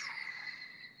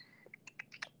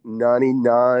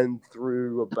 '99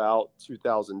 through about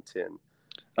 2010.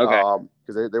 Okay.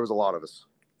 Because there was a lot of us.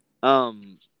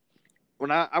 When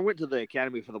I went to the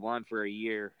academy for the blind for a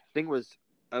year, I think it was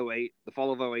 '08, the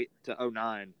fall of '08 to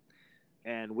 '09,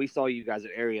 and we saw you guys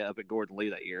at area up at Gordon Lee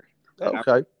that year. And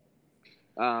Okay.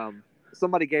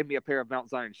 Somebody gave me a pair of Mount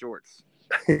Zion shorts.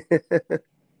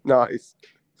 Nice.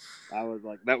 I was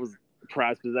like, that was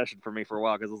prized possession for me for a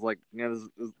while because I was like, yeah,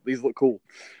 these look cool.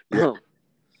 Yeah.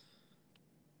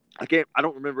 I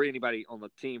don't remember anybody on the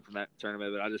team from that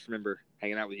tournament, but I just remember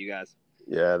hanging out with you guys.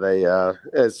 Yeah,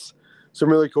 it's some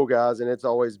really cool guys, and it's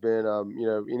always been,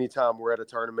 anytime we're at a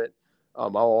tournament,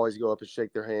 I'll always go up and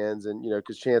shake their hands, and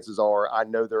because chances are I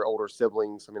know their older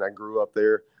siblings. I mean, I grew up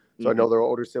there, so I know their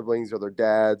older siblings or their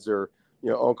dads or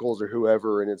uncles or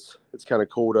whoever, and it's kind of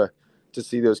cool to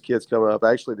see those kids come up.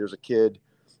 Actually, there's a kid,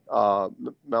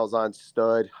 Mount Zion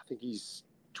stud. I think he's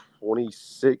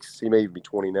 26. He may even be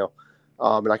 20 now,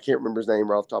 and I can't remember his name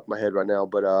right off the top of my head right now,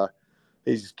 but.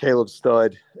 He's Caleb's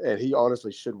stud, and he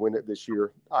honestly should win it this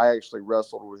year. I actually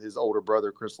wrestled with his older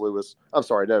brother, Chris Lewis. I'm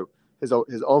sorry, no, his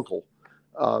uncle,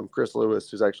 Chris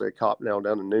Lewis, who's actually a cop now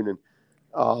down in Noonan.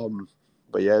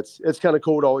 But yeah, it's kind of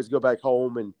cool to always go back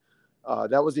home, and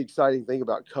that was the exciting thing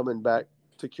about coming back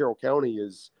to Carroll County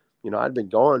is, I'd been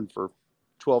gone for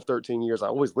 12, 13 years. I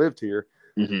always lived here,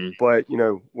 but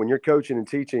when you're coaching and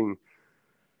teaching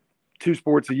 2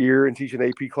 sports a year and teaching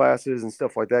AP classes and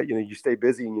stuff like that, you stay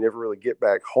busy and you never really get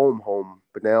back home.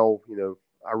 But now,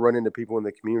 I run into people in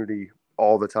the community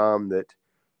all the time that,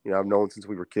 I've known since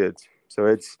we were kids. So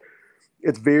it's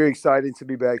very exciting to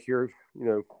be back here,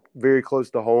 very close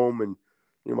to home. And,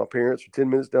 my parents are 10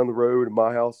 minutes down the road and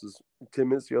my house is 10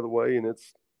 minutes the other way. And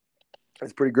it's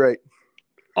pretty great.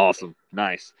 Awesome.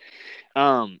 Nice.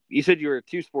 You said you were a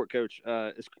 2-sport coach.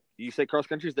 You say cross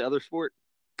country is the other sport?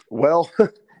 Well,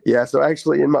 yeah. So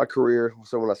actually in my career,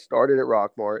 when I started at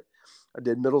Rockmart, I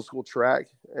did middle school track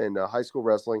and high school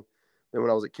wrestling. Then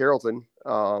when I was at Carrollton,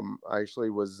 I actually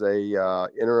was a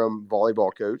interim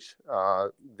volleyball coach.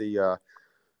 The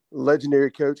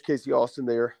legendary coach, Casey Austin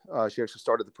there, she actually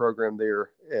started the program there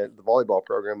at the volleyball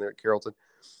program there at Carrollton.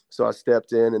 So I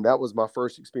stepped in, and that was my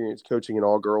first experience coaching an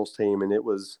all-girls team. And it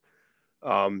was,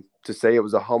 to say it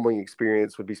was a humbling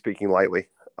experience would be speaking lightly.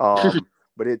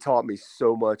 But it taught me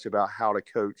so much about how to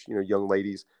coach, young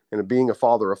ladies. And being a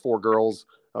father of 4 girls,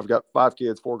 I've got 5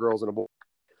 kids, 4 girls and a boy.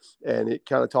 And it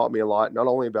kind of taught me a lot, not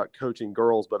only about coaching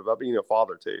girls, but about being a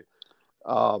father too.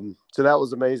 So that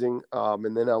was amazing.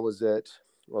 And then I was at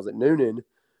Noonan.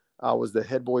 I was the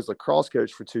head boys lacrosse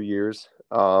coach for 2 years.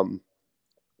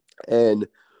 And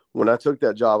when I took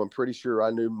that job, I'm pretty sure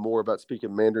I knew more about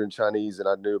speaking Mandarin Chinese than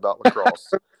I knew about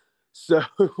lacrosse. So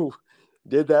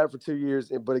did that for 2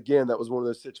 years. But again, that was one of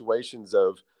those situations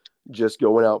of just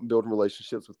going out and building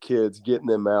relationships with kids, getting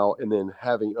them out, and then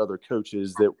having other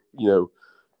coaches that,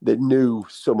 that knew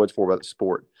so much more about the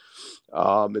sport.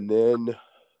 And then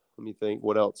let me think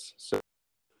what else. So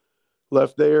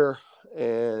left there.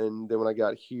 And then when I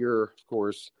got here, of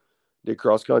course, did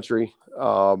cross country.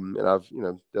 And I've,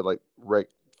 did like rec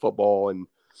football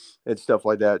and stuff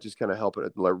like that, just kind of helping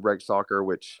at like rec soccer,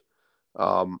 which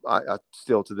I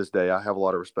still to this day I have a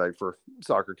lot of respect for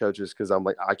soccer coaches because I'm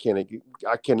like I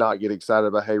cannot get excited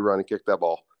about hey run and kick that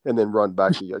ball and then run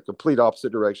back the complete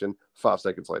opposite direction 5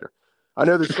 seconds later. I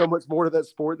know there's so much more to that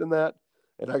sport than that,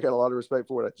 and I got a lot of respect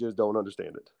for it. I just don't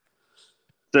understand it.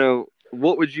 So,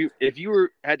 what would you if you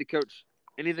had to coach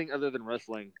anything other than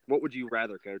wrestling? What would you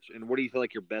rather coach, and what do you feel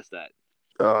like you're best at?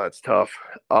 It's tough.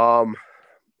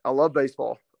 I love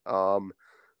baseball.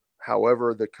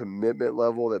 However, the commitment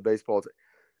level that baseball,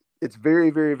 it's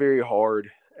very, very, very hard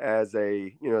as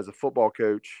a football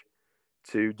coach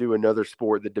to do another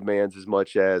sport that demands as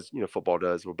much as, football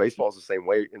does. Well, baseball is the same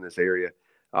way in this area.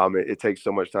 It takes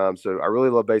so much time. So I really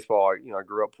love baseball. I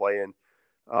grew up playing,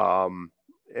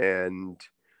 and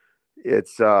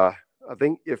it's, I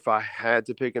think if I had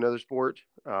to pick another sport,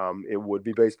 it would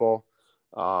be baseball.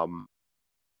 But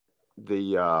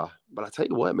I tell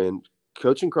you what, man,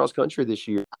 coaching cross country this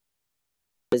year,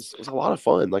 it was a lot of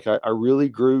fun. Like I really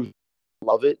grew,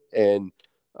 love it, and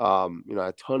I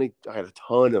had a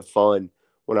ton of fun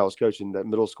when I was coaching that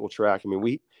middle school track. I mean,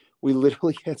 we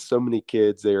literally had so many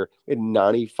kids there. We had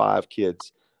 95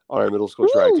 kids on our middle school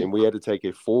track team. We had to take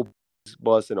a full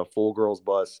bus and a full girls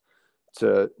bus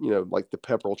to like the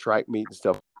Pepperell track meet and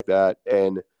stuff like that.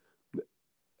 And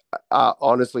I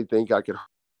honestly think I could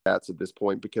hats at this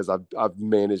point because I've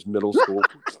managed middle school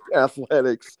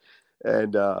athletics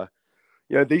and.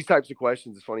 These types of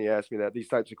questions, it's funny you ask me that. These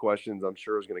types of questions I'm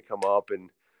sure is going to come up. And,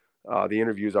 the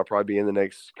interviews I'll probably be in the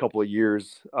next couple of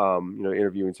years,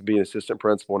 interviewing to be an assistant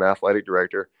principal and athletic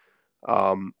director.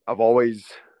 I've always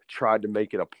tried to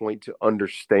make it a point to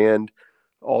understand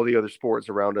all the other sports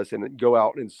around us and go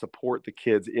out and support the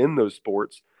kids in those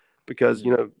sports because,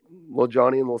 little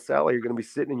Johnny and little Sally are going to be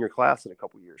sitting in your class in a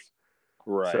couple of years.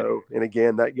 Right. So, and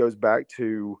again, that goes back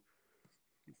to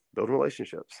building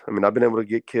relationships. I mean, I've been able to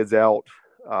get kids out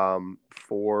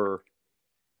for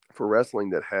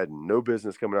wrestling that had no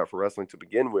business coming out for wrestling to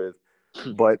begin with,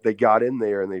 but they got in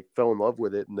there and they fell in love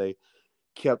with it and they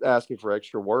kept asking for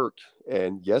extra work.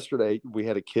 And yesterday we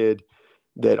had a kid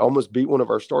that almost beat one of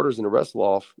our starters in a wrestle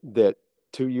off that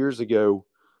 2 years ago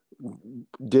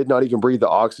did not even breathe the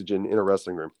oxygen in a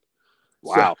wrestling room.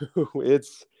 Wow. So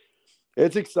it's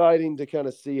exciting to kind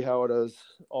of see how it does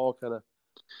all kind of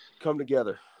come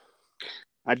together.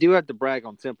 I do have to brag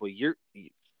on Temple.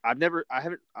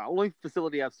 Only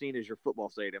facility I've seen is your football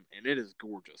stadium, and it is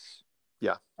gorgeous.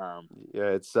 Yeah.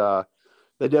 It's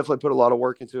they definitely put a lot of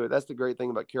work into it. That's the great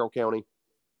thing about Carroll County.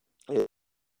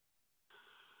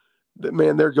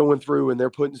 They're going through and they're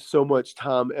putting so much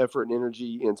time, effort, and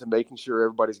energy into making sure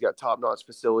everybody's got top-notch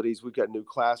facilities. We've got new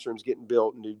classrooms getting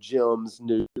built, new gyms,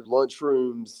 new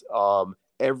lunchrooms.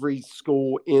 Every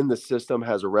school in the system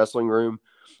has a wrestling room.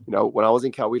 When I was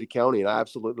in Coweta County, and I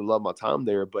absolutely love my time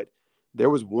there, but there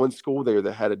was one school there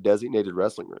that had a designated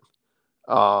wrestling room.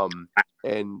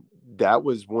 And that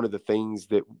was one of the things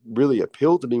that really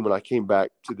appealed to me when I came back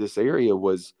to this area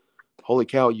was, holy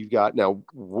cow, you've got, now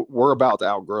we're about to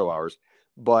outgrow ours,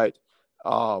 but,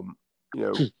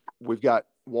 we've got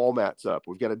wall mats up.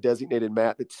 We've got a designated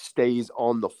mat that stays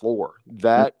on the floor.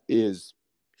 That is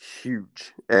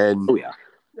huge. And,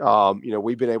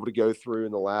 we've been able to go through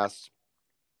in the last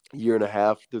year and a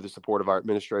half through the support of our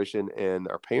administration and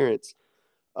our parents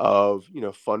of,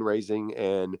 fundraising.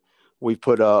 And we've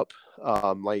put up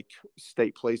like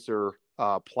state placer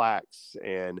plaques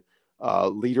and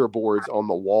leaderboards on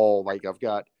the wall. Like I've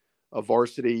got a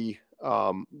varsity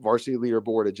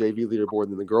leaderboard, a JV leaderboard,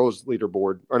 and then the girls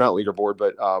leaderboard, or not leaderboard,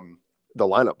 but the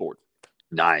lineup board.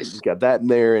 Nice. We've got that in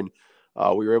there. And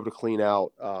we were able to clean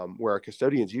out where our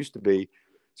custodians used to be.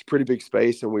 It's a pretty big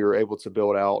space. And we were able to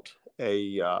build out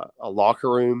a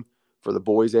locker room for the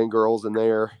boys and girls in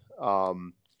there.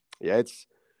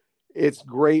 It's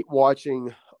great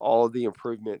watching all of the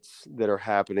improvements that are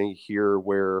happening here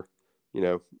where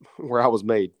I was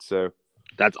made. So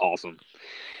that's awesome.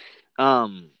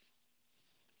 I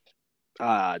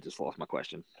just lost my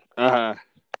question. I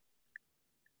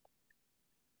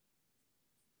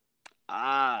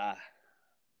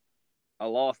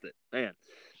lost it. Man,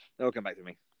 it'll come back to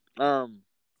me.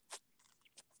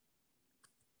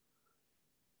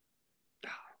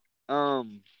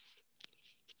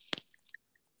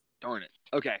 Darn it.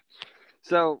 Okay.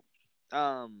 So,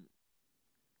 okay.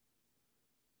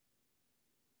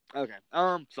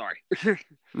 Sorry.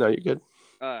 No, you're good.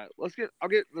 I'll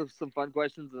get some fun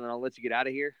questions and then I'll let you get out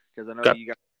of here because I know you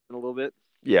got in a little bit.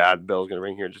 Yeah, the bell's gonna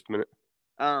ring here in just a minute.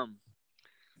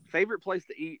 Favorite place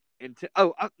to eat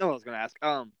I was gonna ask.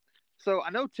 So I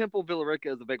know Temple Villa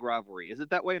Rica is a big rivalry. Is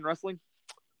it that way in wrestling?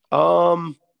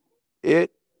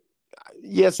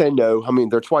 Yes and no. I mean,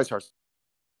 they're twice our.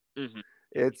 Mm-hmm.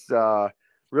 It's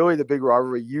really the big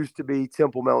rivalry used to be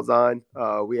Temple Mount Zion.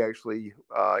 We actually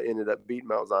ended up beating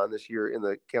Mount Zion this year in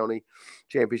the county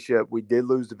championship. We did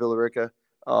lose to Villa Rica.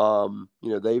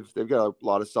 They've got a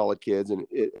lot of solid kids, and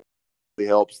it really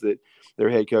helps that their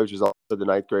head coach is also the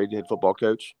ninth grade head football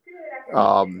coach.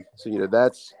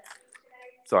 That's.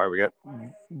 Sorry, we got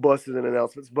buses and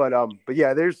announcements, but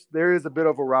yeah, there is a bit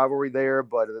of a rivalry there,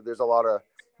 but there's a lot of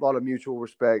mutual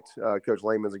respect. Coach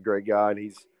Lehman's a great guy, and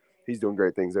he's doing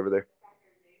great things over there.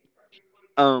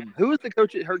 Who is the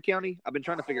coach at Heard County? I've been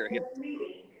trying to figure it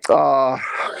out.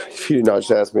 You did not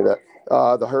just ask me that.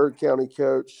 The Heard County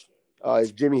coach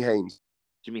is Jimmy Haynes.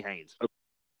 Jimmy Haynes. Okay.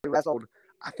 He wrestled.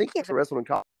 I think he actually wrestled in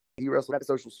college. He wrestled at the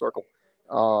Social Circle,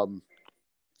 and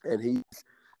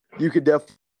you could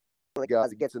definitely guys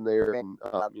that gets in there, and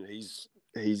he's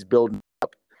building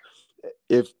up.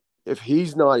 If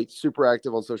he's not super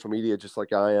active on social media, just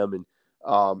like I am, and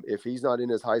if he's not in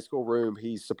his high school room,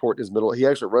 he's supporting his middle. He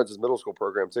actually runs his middle school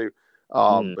program too.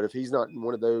 But if he's not in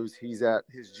one of those, he's at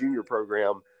his junior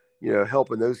program,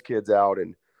 helping those kids out.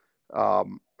 And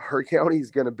Heard County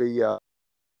is going to be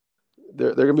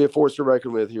they're going to be a force to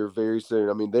reckon with here very soon.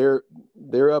 I mean,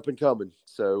 they're up and coming,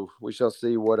 so we shall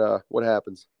see what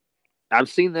happens. I've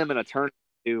seen them in a tournament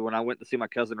too when I went to see my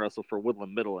cousin wrestle for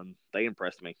Woodland Middle, and they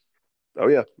impressed me. Oh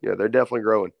yeah, they're definitely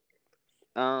growing.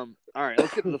 All right,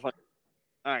 let's get to the fun.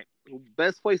 All right,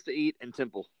 best place to eat in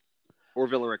Temple or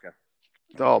Villa Rica?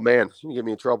 Oh man, you get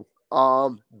me in trouble.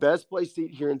 Best place to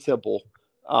eat here in Temple.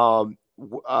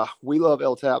 We love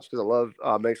El Taps because I love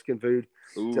Mexican food.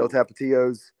 It's El Ooh,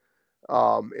 Tapatios.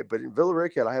 But in Villa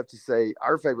Rica, I have to say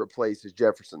our favorite place is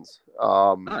Jefferson's.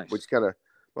 nice. Which kind of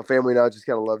my family and I just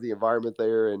kind of love the environment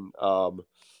there, and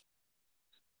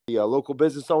the local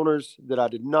business owners that I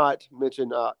did not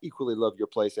mention equally love your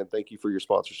place, and thank you for your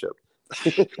sponsorship.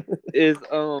 Is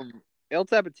El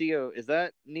Tapatio, is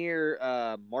that near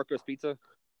Marco's Pizza?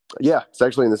 Yeah, it's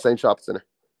actually in the same shopping center.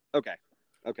 Okay.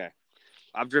 Okay.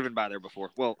 I've driven by there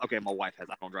before. Well, okay, my wife has.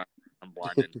 I don't drive. I'm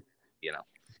blinded. You know.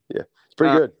 Yeah, it's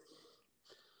pretty good.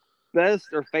 Best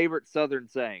or favorite Southern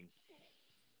saying?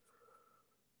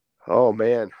 Oh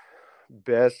man,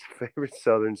 best favorite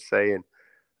Southern saying.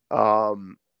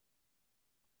 Um,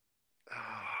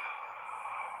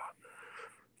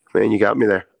 man, you got me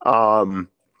there.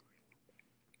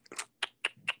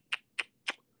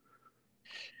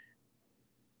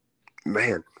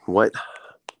 Man, what?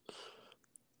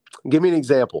 Give me an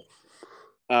example.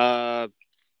 Let's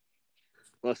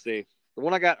see. The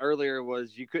one I got earlier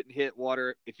was you couldn't hit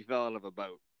water if you fell out of a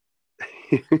boat.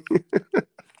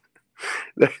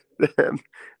 that,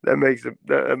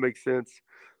 that makes sense.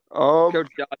 Coach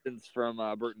Dodgens from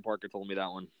Brewton Parker told me that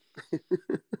one.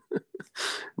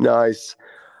 Nice.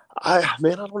 I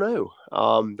don't know.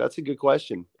 That's a good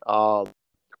question. I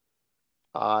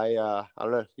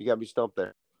don't know. You got me stumped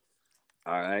there.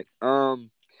 All right.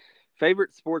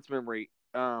 Favorite sports memory.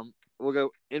 We'll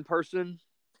go in person,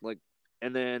 like,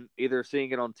 and then either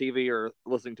seeing it on TV or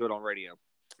listening to it on radio.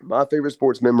 My favorite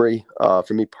sports memory,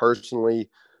 for me personally,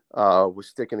 was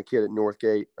sticking a kid at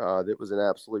Northgate. That was an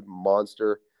absolute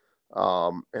monster.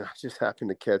 And I just happened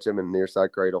to catch him in the near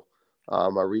side cradle.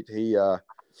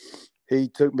 He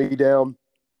took me down.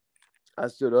 I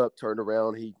stood up, turned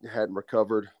around. He hadn't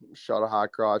recovered, shot a high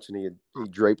crotch, and he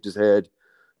draped his head.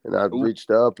 And I Ooh.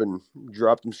 reached up and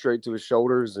dropped him straight to his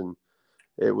shoulders, and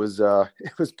it was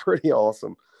it was pretty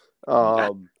awesome.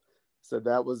 So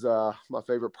that was my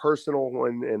favorite personal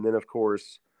one, and then of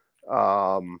course,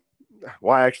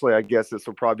 actually, I guess this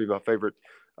will probably be my favorite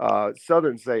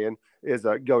Southern saying is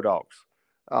 "Go Dogs."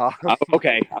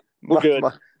 Okay, we're good.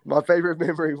 My favorite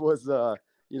memory was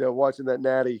watching that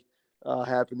natty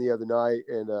happen the other night,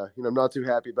 and I'm not too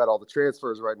happy about all the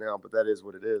transfers right now, but that is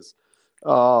what it is.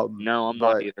 No, I'm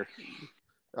not either.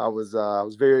 I was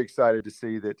very excited to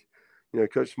see that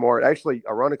Coach Smart, actually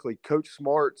ironically Coach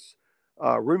Smart's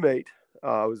roommate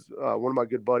was one of my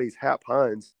good buddies, Hap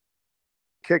Hines,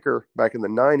 kicker back in the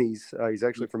 90s. He's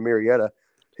actually from Marietta.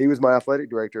 He was my athletic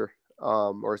director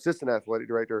or assistant athletic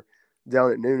director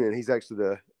down at Noonan. He's actually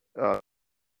the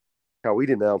how we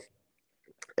did now.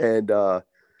 And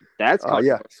that's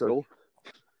so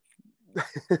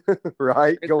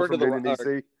right, going from Noonan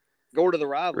DC, go to the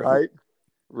rival.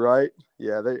 Right.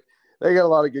 Yeah, they got a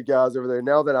lot of good guys over there.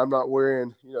 Now that I'm not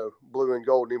wearing blue and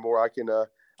gold anymore, I can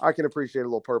appreciate a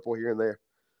little purple here and there.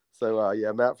 So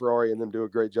Matt Ferrari and them do a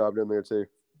great job down there too.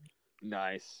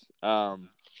 Nice.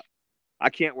 I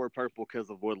can't wear purple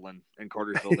because of Woodland and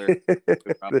Cartersville.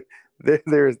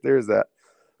 There's that.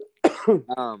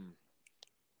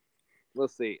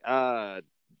 Let's see.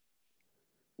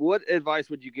 What advice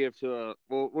would you give to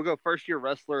we'll go first year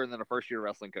wrestler and then a first year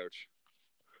wrestling coach?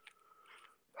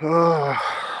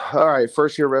 All right,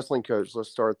 first year wrestling coach.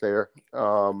 Let's start there.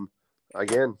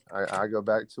 Again, I go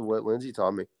back to what Lindsay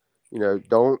taught me.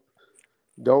 Don't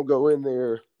go in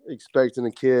there expecting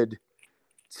a kid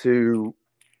to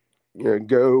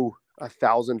go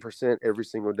 1,000% every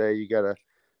single day. You gotta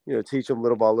teach them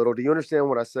little by little. Do you understand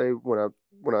what I say when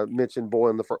I mention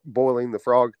boiling the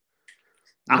frog?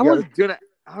 I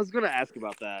was gonna ask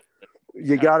about that.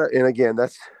 You gotta, and again,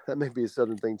 that may be a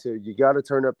Southern thing too. You gotta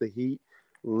turn up the heat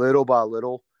little by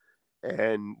little,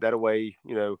 and that way,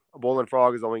 a boiling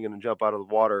frog is only going to jump out of the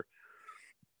water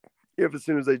if as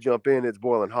soon as they jump in, it's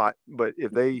boiling hot. But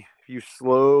if you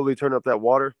slowly turn up that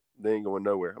water, they ain't going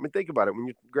nowhere. I mean, think about it. When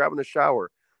you're grabbing a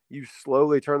shower, you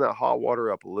slowly turn that hot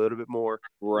water up a little bit more,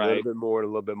 right, a little bit more, and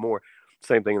a little bit more.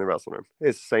 Same thing in the wrestling room.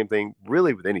 It's the same thing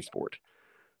really with any sport.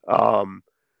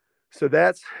 So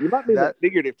that's you might be that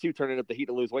figurative too, turning up the heat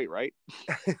to lose weight, right?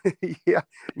 Yeah.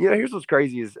 Here's what's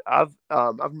crazy is I've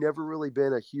never really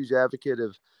been a huge advocate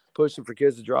of pushing for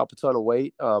kids to drop a ton of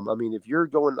weight. I mean, if you're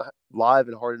going live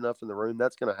and hard enough in the room,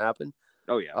 that's going to happen.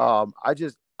 Oh yeah.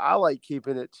 I like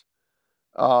keeping it,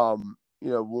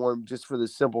 warm just for the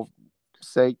simple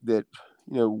sake that,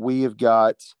 we have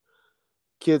got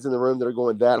kids in the room that are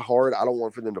going that hard. I don't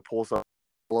want for them to pull something,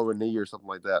 blow a knee or something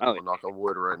like that. I'm knock on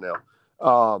wood right now.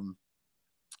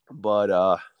 But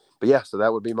yeah, so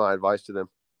that would be my advice to them.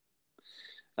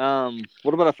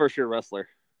 What about a first year wrestler?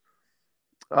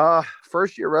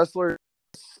 First year wrestler,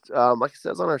 like it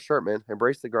says on our shirt, man,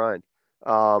 embrace the grind.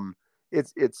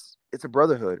 It's a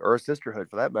brotherhood or a sisterhood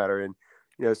for that matter. And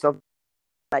something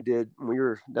I did when we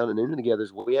were down in Newton together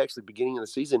is we actually, beginning of the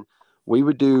season, we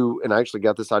would do, and I actually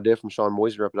got this idea from Sean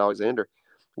Moiser up at Alexander.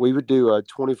 We would do a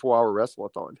 24-hour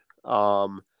wrestleathon.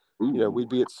 We'd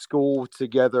be at school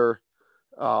together,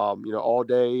 all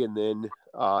day, and then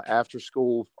after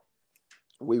school,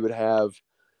 we would have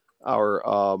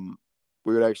our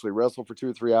we would actually wrestle for 2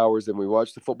 or 3 hours, and we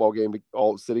watch the football game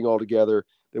all sitting all together.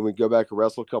 Then we'd go back and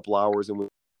wrestle a couple hours, and we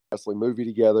wrestling movie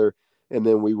together, and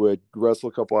then we would wrestle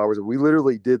a couple hours. And we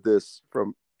literally did this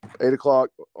from 8 o'clock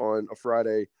on a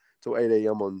Friday till 8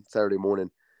 a.m. on Saturday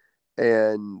morning,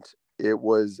 and it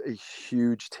was a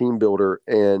huge team builder.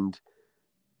 And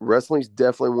wrestling is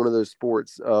definitely one of those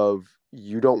sports of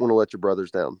you don't want to let your brothers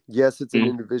down. Yes, it's an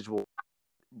individual,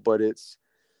 but it's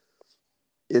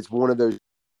one of those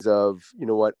of, you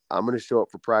know what, I'm going to show up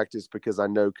for practice because I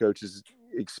know coach is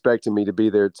expecting me to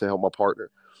be there to help my partner.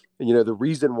 And, the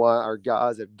reason why our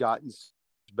guys have gotten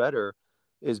better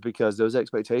is because those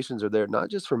expectations are there, not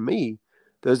just from me.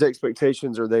 Those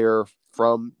expectations are there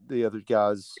from the other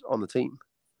guys on the team.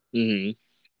 Mm-hmm.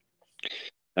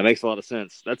 That makes a lot of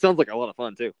sense. That sounds like a lot of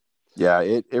fun too. Yeah,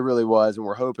 it really was. And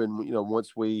we're hoping,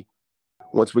 once we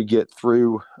get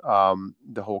through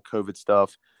the whole COVID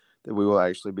stuff, that we will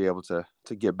actually be able to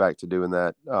get back to doing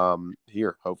that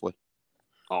here, hopefully.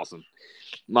 Awesome.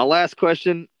 My last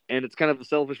question, and it's kind of a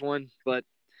selfish one, but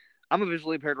I'm a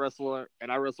visually impaired wrestler,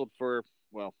 and I wrestled for,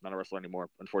 well, not a wrestler anymore,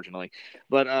 unfortunately,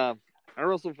 but I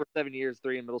wrestled for 7 years,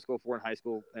 3 in middle school, 4 in high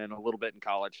school, and a little bit in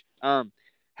college.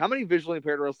 How many visually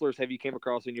impaired wrestlers have you came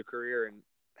across in your career, and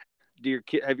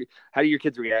how do your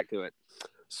kids react to it?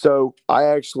 So I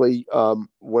actually,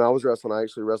 when I was wrestling, I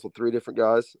actually wrestled 3 different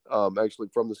guys, actually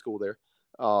from the school there,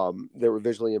 that were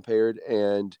visually impaired.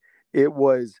 And it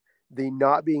was the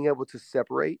not being able to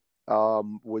separate,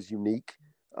 was unique.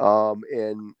 But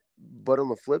on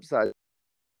the flip side,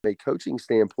 from a coaching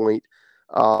standpoint,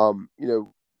 I've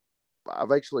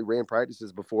actually ran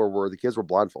practices before where the kids were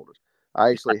blindfolded. I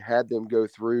actually had them go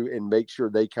through and make sure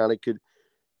they kind of could,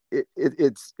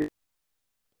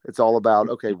 it's all about,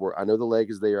 okay, I know the leg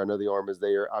is there. I know the arm is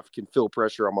there. I can feel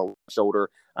pressure on my shoulder.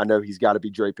 I know he's got to be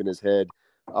draping his head.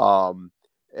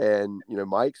 And,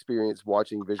 my experience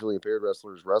watching visually impaired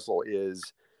wrestlers wrestle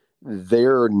is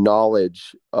their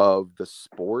knowledge of the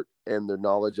sport and their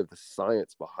knowledge of the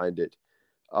science behind it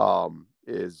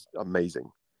is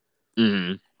amazing.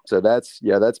 Mm-hmm. So that's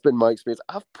been my experience.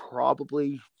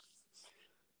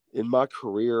 In my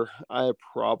career, I have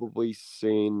probably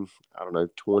seen,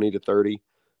 20 to 30.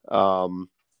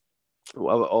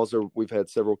 Also, we've had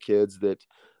several kids that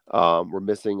were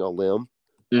missing a limb.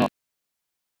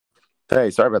 Hey,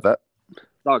 sorry about that.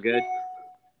 It's all good.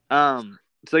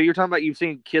 So you're talking about you've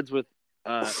seen kids with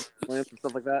limbs and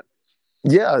stuff like that?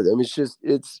 Yeah, I mean,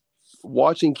 it's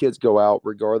watching kids go out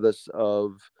regardless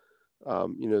of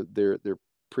their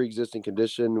pre-existing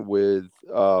condition with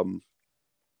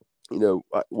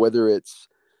whether it's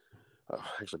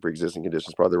actually pre-existing condition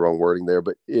is probably the wrong wording there,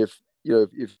 but if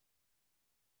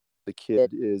the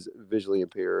kid is visually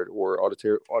impaired or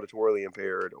auditorily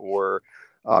impaired or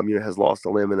has lost a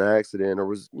limb in an accident or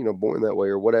was born that way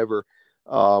or whatever,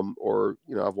 or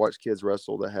I've watched kids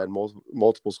wrestle that had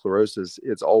multiple sclerosis.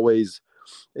 It's always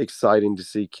exciting to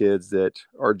see kids that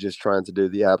are just trying to do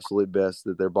the absolute best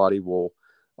that their body will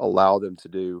allow them to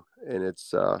do, and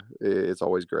it's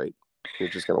always great. You're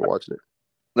just kind of watching it.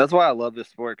 That's why I love this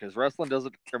sport, because wrestling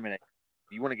doesn't discriminate.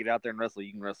 If you want to get out there and wrestle,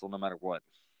 you can wrestle no matter what.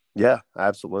 Yeah,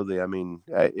 absolutely. I mean,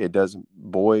 it doesn't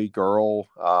boy, girl,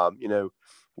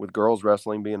 with girls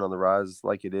wrestling being on the rise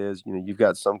like it is, you've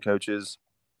got some coaches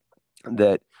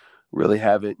that really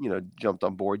haven't, jumped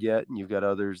on board yet. And you've got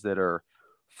others that are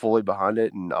fully behind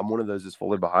it. And I'm one of those that's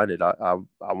fully behind it. I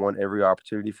want every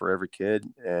opportunity for every kid.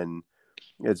 And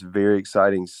it's very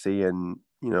exciting seeing,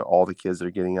 all the kids that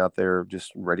are getting out there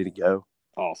just ready to go.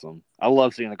 Awesome. I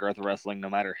love seeing the growth of wrestling, no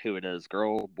matter who it is,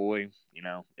 girl, boy,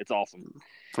 it's awesome.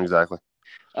 Exactly.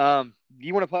 Do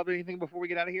you want to pub anything before we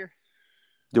get out of here?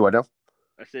 Do I know?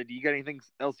 I said, do you got anything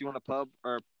else you want to pub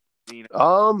or,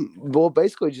 well,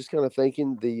 basically just kind of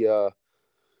thanking the,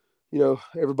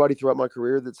 everybody throughout my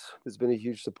career that's been a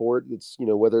huge support. It's,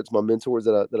 whether it's my mentors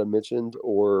that I mentioned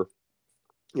or,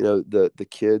 the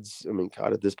kids. I mean,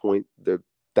 God, at this point, the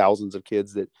thousands of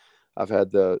kids that I've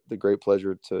had the great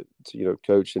pleasure to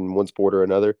coach in one sport or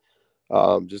another.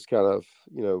 Just kind of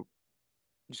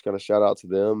shout out to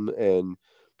them and,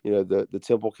 the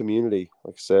Temple community.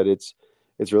 Like I said, it's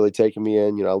really taken me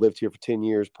in. I lived here for 10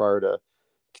 years prior to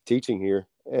teaching here,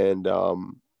 and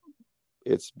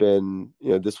it's been,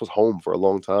 this was home for a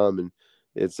long time, and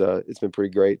it's been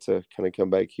pretty great to kind of come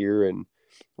back here and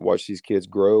watch these kids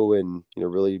grow, and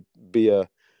really be a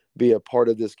part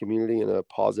of this community in a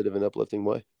positive and uplifting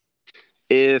way.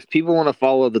 If people want to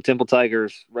follow the Temple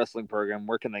Tigers wrestling program,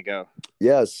 where can they go?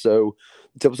 Yeah, so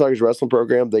the Temple Tigers wrestling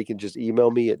program, they can just email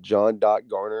me at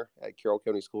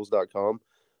john.garner@carrollcountyschools.com.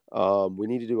 We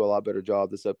need to do a lot better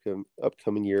job this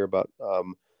upcoming year about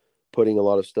putting a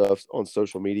lot of stuff on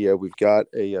social media. We've got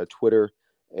a Twitter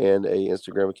and a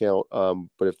Instagram account,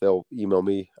 but if they'll email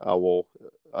me, I'll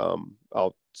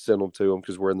send them to them,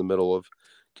 because we're in the middle of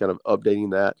kind of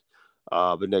updating that.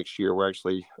 But next year, we're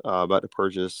actually about to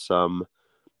purchase some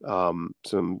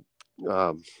iPads.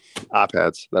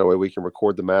 That way we can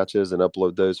record the matches and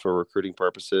upload those for recruiting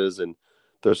purposes, and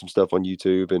throw some stuff on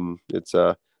YouTube. And it's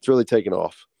really taken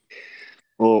off.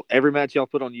 Well, every match y'all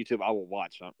put on YouTube, I will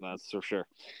watch. That's for sure.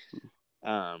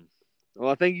 Well,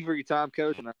 I thank you for your time,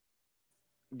 Coach, and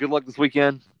good luck this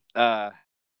weekend at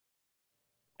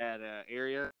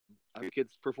area. I hope your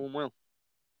kids perform well.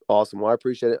 Awesome. Well, I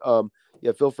appreciate it.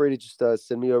 Yeah, feel free to just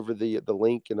send me over the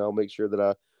link, and I'll make sure that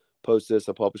I post this.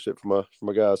 I'll publish it for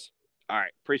my guys. All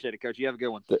right. Appreciate it, Coach. You have a good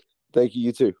one. Thank you.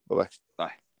 You too. Bye-bye.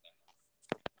 Bye.